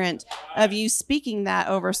intolerant of you speaking that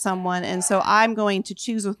over someone, and so I'm going to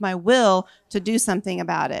choose with my will to do something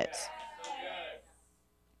about it.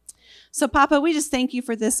 So, Papa, we just thank you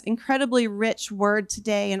for this incredibly rich word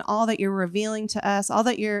today and all that you're revealing to us, all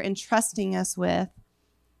that you're entrusting us with.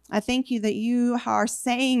 I thank you that you are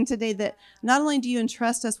saying today that not only do you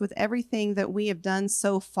entrust us with everything that we have done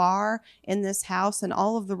so far in this house and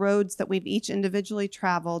all of the roads that we've each individually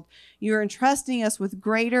traveled, you're entrusting us with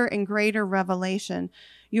greater and greater revelation.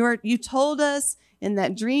 You told us in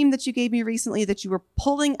that dream that you gave me recently, that you were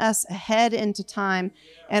pulling us ahead into time.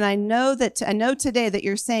 And I know today that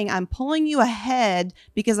you're saying, I'm pulling you ahead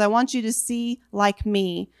because I want you to see like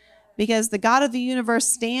me. Because the God of the universe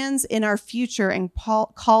stands in our future and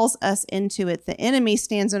calls us into it. The enemy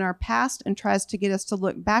stands in our past and tries to get us to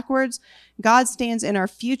look backwards. God stands in our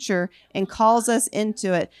future and calls us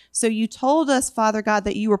into it. So you told us, Father God,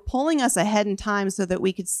 that you were pulling us ahead in time so that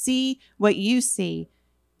we could see what you see,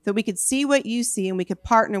 that we could see what you see and we could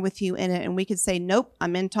partner with you in it. And we could say, nope,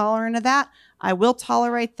 I'm intolerant of that. I will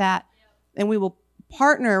tolerate that. And we will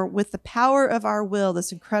partner with the power of our will,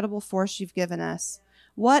 this incredible force you've given us.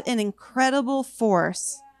 What an incredible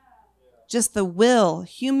force. Just the will,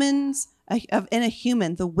 humans, in a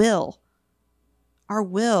human, the will, our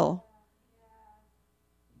will.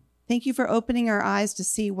 Thank you for opening our eyes to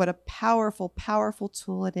see what a powerful, powerful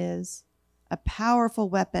tool it is, a powerful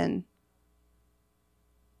weapon.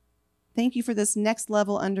 Thank you for this next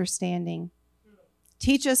level understanding.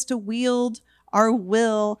 Teach us to wield our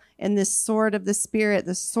will in this sword of the Spirit,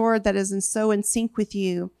 the sword that is so in sync with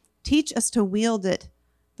you. Teach us to wield it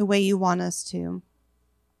the way you want us to.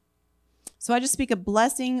 So I just speak a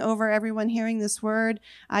blessing over everyone hearing this word.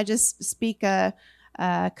 I just speak a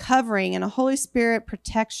covering and a Holy Spirit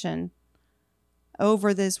protection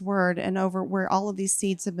over this word and over where all of these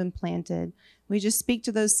seeds have been planted. We just speak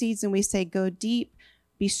to those seeds and we say, go deep,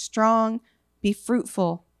 be strong, be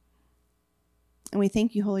fruitful. And we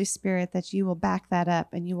thank you, Holy Spirit, that you will back that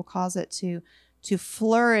up and you will cause it to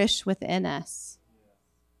flourish within us.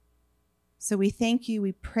 So we thank you,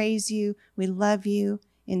 we praise you, we love you.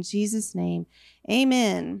 In Jesus' name,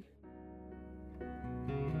 amen.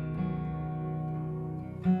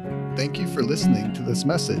 Thank you for listening to this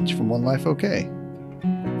message from One Life OK.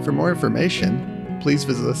 For more information, please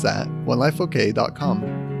visit us at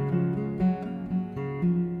onelifeok.com.